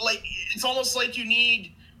 Like, it's almost like you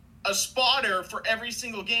need a spotter for every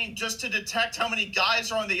single game just to detect how many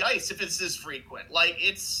guys are on the ice if it's this frequent. Like,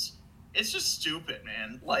 it's just stupid,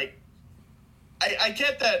 man. Like, I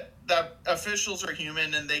get that officials are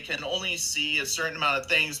human and they can only see a certain amount of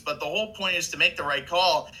things, but the whole point is to make the right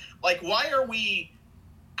call. Like, why are we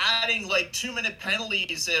adding, like, 2-minute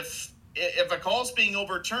penalties if a call's being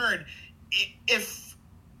overturned? If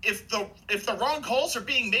the wrong calls are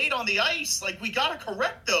being made on the ice, like, we got to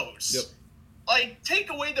correct those. Yep. Like,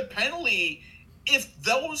 take away the penalty. If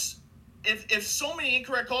so many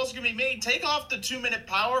incorrect calls are going to be made, take off the 2-minute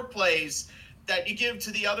power plays that you give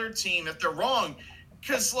to the other team if they're wrong.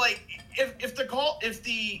 Because, like, if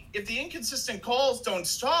the inconsistent calls don't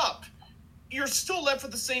stop, you're still left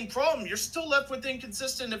with the same problem. You're still left with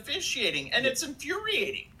inconsistent officiating, and it's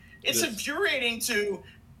infuriating. It's infuriating to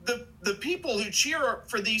the people who cheer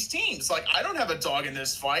for these teams. Like, I don't have a dog in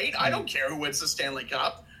this fight. I don't care who wins the Stanley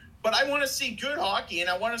Cup. But I want to see good hockey, and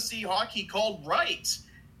I want to see hockey called right.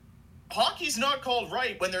 Hockey's not called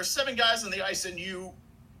right when there's 7 guys on the ice and you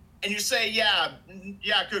say, yeah,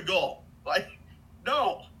 good goal. Like,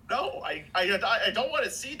 no, I don't want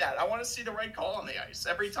to see that. I want to see the right call on the ice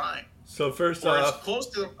every time. So first or off, as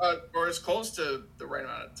close to the right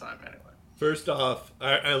amount of time anyway. First off,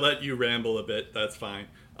 I let you ramble a bit. That's fine.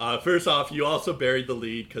 First off, you also buried the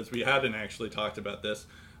lead because we hadn't actually talked about this.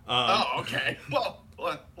 Okay. Well,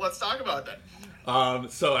 let's talk about that.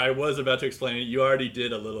 So I was about to explain it. You already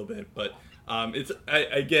did a little bit, but I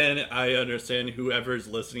understand whoever's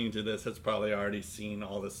listening to this has probably already seen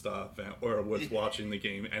all this stuff or was watching the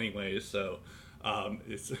game anyway. So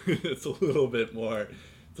it's a little bit more.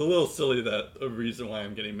 It's a little silly that the reason why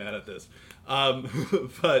I'm getting mad at this.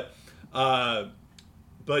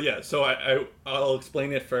 But yeah, so I'll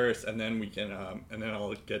explain it first, and then we can, and then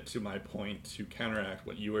I'll get to my point to counteract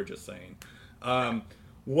what you were just saying. So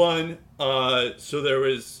there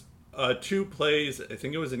was 2 plays. I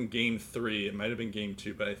think it was in Game 3. It might have been Game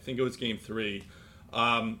 2, but I think it was Game 3.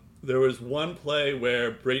 There was one play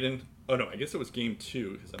where Braden. Oh no, I guess it was Game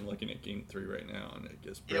 2 because I'm looking at Game 3 right now, and I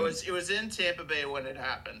guess Braden, it was in Tampa Bay when it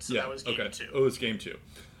happened. So that was Game 2. It was Game 2.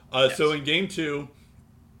 Yes. So in Game 2.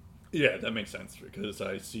 Yeah, that makes sense because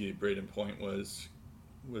I see Braden Point was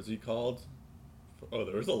he called? Oh,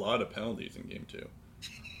 there was a lot of penalties in Game 2,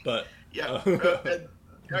 but yeah.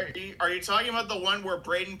 Are you talking about the one where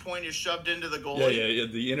Braden Point is shoved into the goalie? Yeah,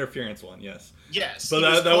 the interference one, yes. Yes,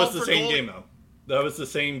 but that was the same game though. That was the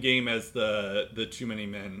same game as the too many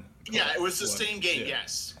men. Yeah, it was the same game. Yeah.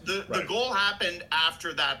 Yes, the goal happened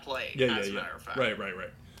after that play. As a matter of fact. Right.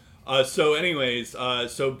 So anyways,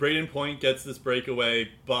 so Braden Point gets this breakaway,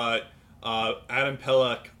 but Adam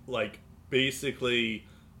Pelech basically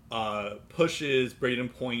pushes Braden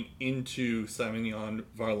Point into Semyon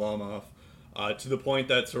Varlamov to the point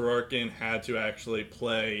that Sorokin had to actually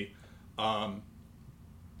play a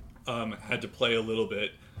little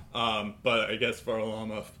bit. But I guess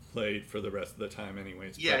Varlamov played for the rest of the time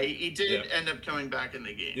anyways. Yeah, but, he did end up coming back in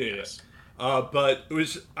the game. Yeah, yes. But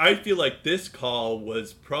I feel like this call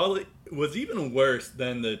was even worse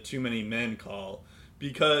than the too many men call,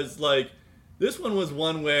 because this one was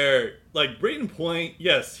one where Braden Point,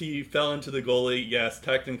 yes, he fell into the goalie. Yes,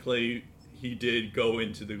 technically he did go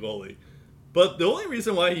into the goalie. But the only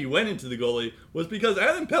reason why he went into the goalie was because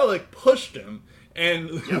Adam Pelech pushed him. And,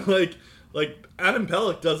 yep. Adam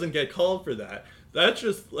Pelech doesn't get called for that. That's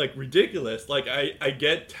just, ridiculous. I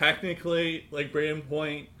get technically, Braden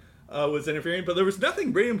Point was interfering, but there was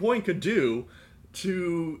nothing Braden Point could do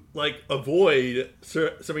to, avoid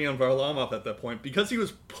Semyon Varlamov at that point, because he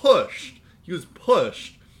was pushed. He was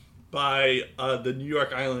pushed by the New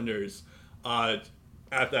York Islanders at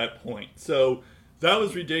that point. So that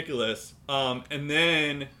was ridiculous. And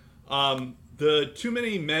then the too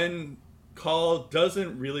many men call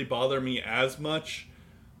doesn't really bother me as much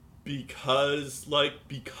because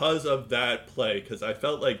of that play, because I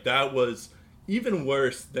felt like that was even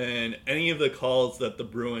worse than any of the calls that the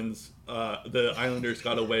the Islanders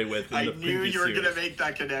got away with in the previous series. I knew you were going to make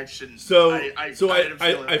that connection.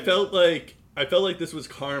 I felt like this was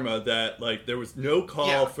karma, that there was no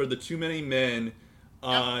call for the too many men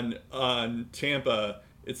on Tampa.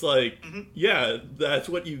 It's that's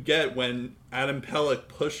what you get when Adam Pelech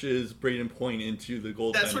pushes Braden Point into the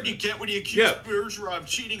goaltender. That's what you get when you accuse Bergeron of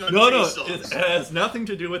cheating on faceoffs. No, it has nothing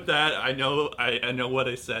to do with that. I know what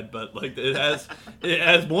I said, but it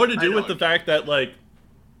has more to do with the fact that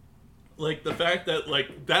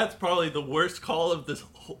that's probably the worst call of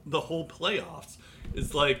the whole playoffs.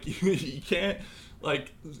 It's you can't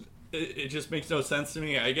it just makes no sense to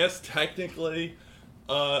me. I guess technically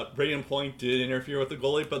Braden Point did interfere with the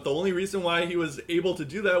goalie, but the only reason why he was able to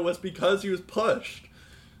do that was because he was pushed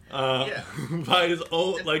by his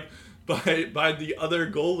own by the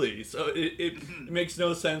other goalie. So it makes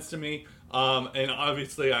no sense to me. And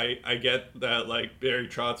obviously I get that Barry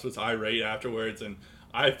Trotz was irate afterwards, and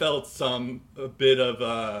I felt a bit of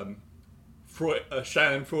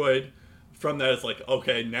Schadenfreude from that. It's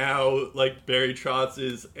okay, now Barry Trotz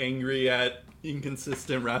is angry at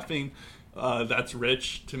inconsistent reffing. That's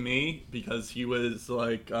rich to me, because he was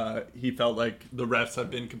he felt like the refs have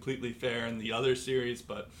been completely fair in the other series,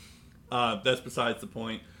 but that's besides the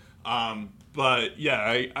point. But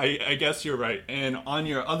yeah, I guess you're right. And on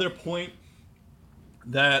your other point,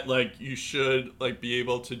 that you should be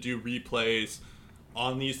able to do replays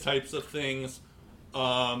on these types of things,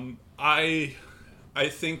 I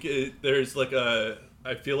think there's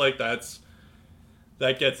I feel like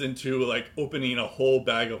that gets into opening a whole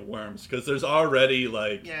bag of worms, because there's already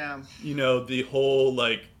the whole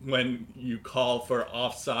when you call for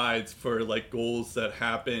offsides for goals that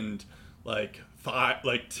happened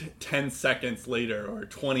 10 seconds later or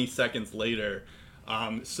 20 seconds later.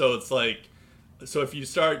 So it's so if you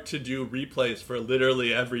start to do replays for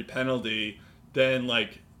literally every penalty, then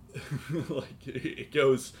it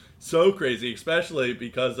goes so crazy, especially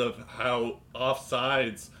because of how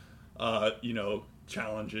offsides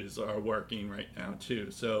challenges are working right now too.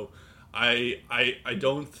 So I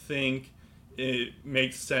don't think it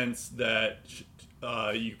makes sense that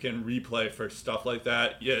you can replay for stuff like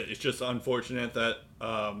that. Yeah, it's just unfortunate that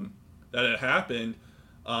that it happened.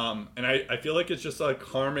 And I feel like it's just a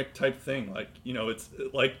karmic type thing. It's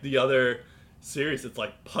like the other series. It's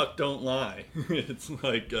puck don't lie. It's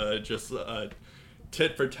just a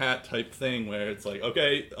tit for tat type thing where it's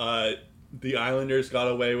okay, the Islanders got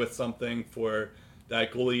away with something for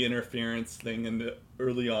that goalie interference thing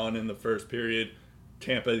early on in the first period.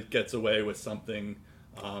 Tampa gets away with something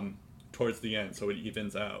towards the end, so it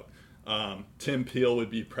evens out. Tim Peel would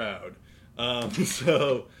be proud.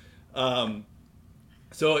 So from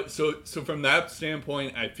that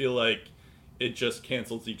standpoint, I feel like it just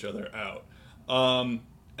cancels each other out. And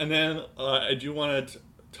then I do want to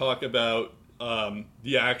talk about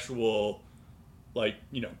the actual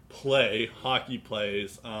hockey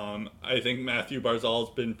plays. I think Matthew Barzal's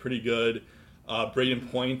been pretty good. Braden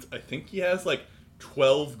Point, I think he has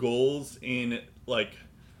 12 goals in I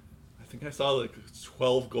think I saw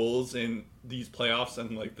 12 goals in these playoffs,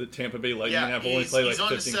 and the Tampa Bay Lightning have only played 15.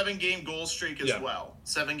 He's on a 7-game goal streak as well.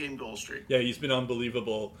 7-game goal streak. Yeah, he's been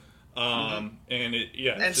unbelievable. And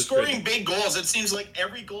scoring big goals. It seems like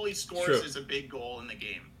every goal he scores is a big goal in the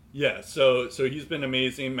game. Yeah, so he's been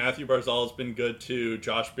amazing. Matthew Barzal has been good too.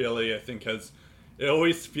 Josh Bailey, I think, has it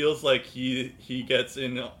always feels like he gets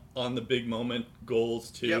in on the big moment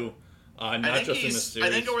goals too. Yep. Not just in the series.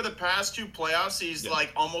 I think over the past 2 playoffs, he's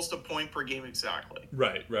like almost a point per game exactly.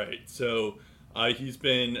 Right. So he's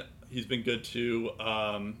been good too,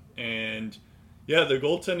 and yeah, their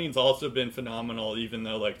goaltending's also been phenomenal. Even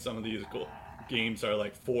though like some of these games are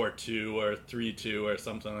like 4-2 or 3-2 or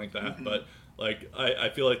something like that, Mm-hmm. but like I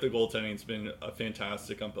feel like the goaltending's been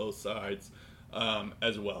fantastic on both sides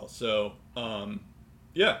as well. So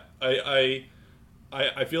yeah, I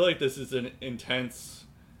feel like this is an intense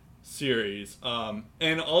series.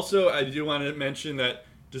 And also, I do want to mention that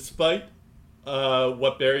despite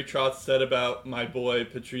what Barry Trotz said about my boy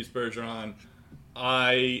Patrice Bergeron,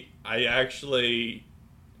 I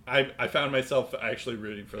found myself actually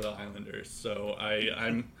rooting for the Islanders. So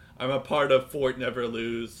I'm a part of Fort Never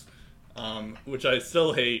Lose, which I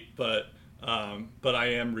still hate, but I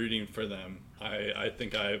am rooting for them. I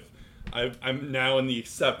think I'm now in the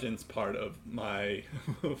acceptance part of my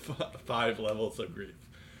 5 levels of grief.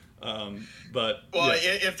 But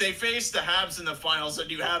if they face the Habs in the finals,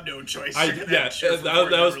 then you have no choice. That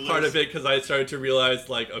was part of it, because I started to realize,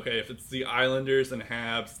 like, okay, if it's the Islanders and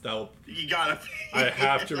Habs, you gotta. I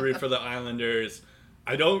have to root for the Islanders.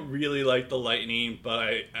 I don't really like the Lightning,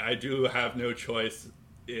 but I do have no choice.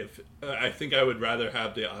 I think I would rather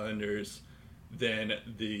have the Islanders than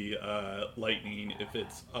the Lightning if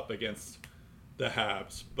it's up against the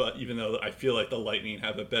Habs. But even though I feel like the Lightning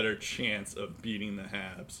have a better chance of beating the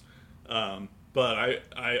Habs. But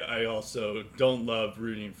I also don't love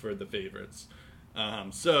rooting for the favorites.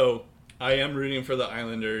 So I am rooting for the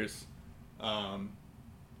Islanders.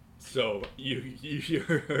 So you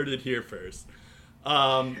heard it here first.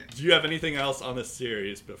 Do you have anything else on the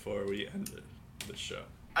series before we end the show?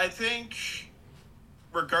 I think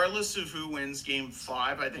regardless of who wins Game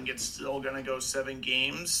 5, I think it's still going to go 7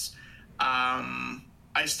 games.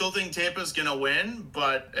 I still think Tampa's going to win,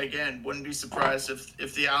 but again, wouldn't be surprised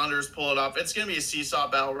if the Islanders pull it off. It's going to be a seesaw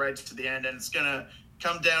battle right to the end, and it's going to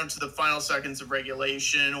come down to the final seconds of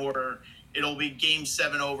regulation, or it'll be Game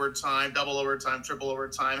 7 overtime, double overtime, triple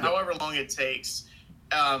overtime, however long it takes.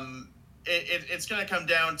 It's going to come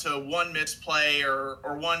down to one misplay or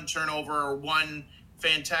one turnover or one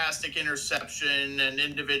fantastic interception and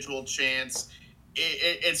individual chance.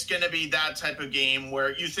 It's going to be that type of game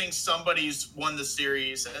where you think somebody's won the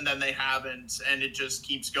series and then they haven't, and it just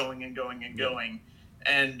keeps going and going and going.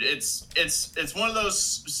 And it's one of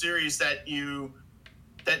those series that you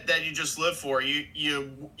just live for. You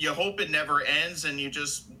hope it never ends, and you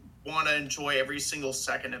just want to enjoy every single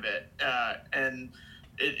second of it. And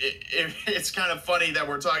it's kind of funny that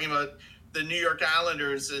we're talking about the New York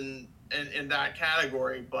Islanders in that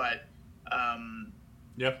category, but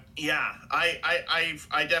yeah,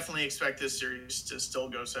 I definitely expect this series to still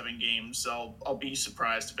go 7 games. So I'll be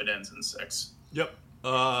surprised if it ends in 6. Yep.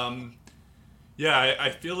 Yeah, I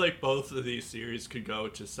feel like both of these series could go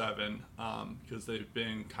to 7 because they've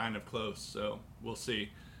been kind of close. So we'll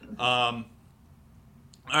see. All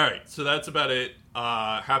right, so that's about it.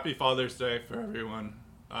 Happy Father's Day for everyone.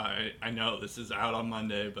 I know this is out on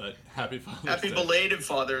Monday, but happy Father's Day. Happy belated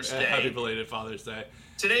Father's Day. Happy belated Father's Day.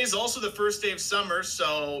 Today is also the first day of summer,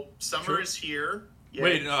 so summer is here. Yay.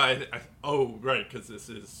 Wait, no, oh, right, because this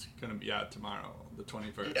is going to be out tomorrow, the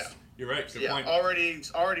 21st. Yeah. You're right. Good point. Already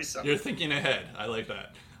summer. You're thinking ahead. I like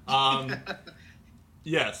that.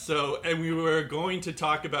 Yeah, so, and we were going to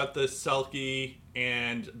talk about the Selke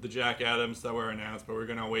and the Jack Adams that were announced, but we're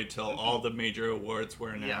going to wait till all the major awards were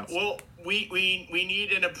announced. Yeah, well, we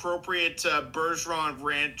need an appropriate Bergeron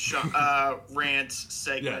rant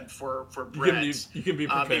segment for Brett. You can be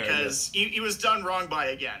prepared. Because he was done wrong by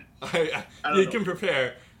again. You can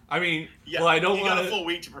prepare. I mean, yeah, well, I don't want want a full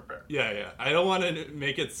week to prepare. Yeah. I don't want to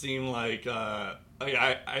make it seem like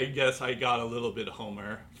I guess I got a little bit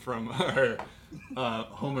Homer from our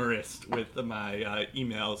Homerist with my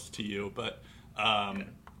emails to you, but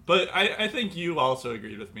I think you also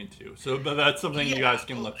agreed with me too. So, but that's something you guys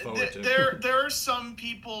can look forward to. There are some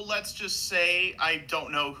people. Let's just say I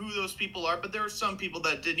don't know who those people are, but there are some people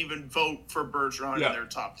that didn't even vote for Bergeron in their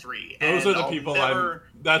top 3. Those are the people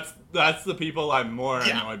That's the people I'm more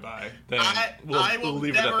annoyed by. I will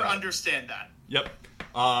leave never it at that. understand that. Yep.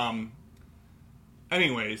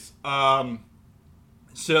 Anyways,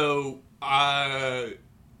 so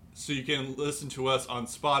you can listen to us on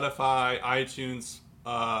Spotify, iTunes,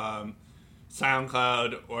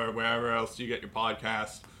 SoundCloud, or wherever else you get your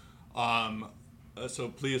podcast. So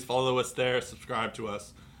please follow us there, subscribe to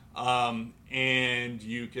us. And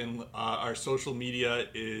you can, our social media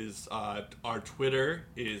is, our Twitter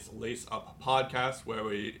is Lace Up Podcast, where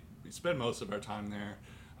we spend most of our time there.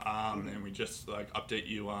 and we just like update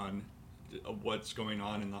you on what's going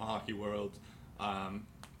on in the hockey world.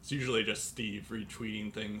 It's usually just Steve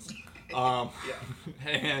retweeting things.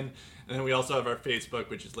 And then we also have our Facebook,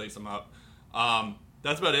 which is Lace 'em Up.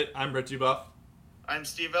 That's about it. I'm Brett Dubuff. I'm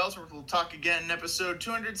Steve Ellsworth. We'll talk again in episode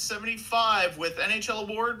 275 with NHL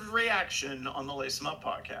Award reaction on the Lace 'em Up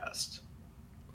podcast.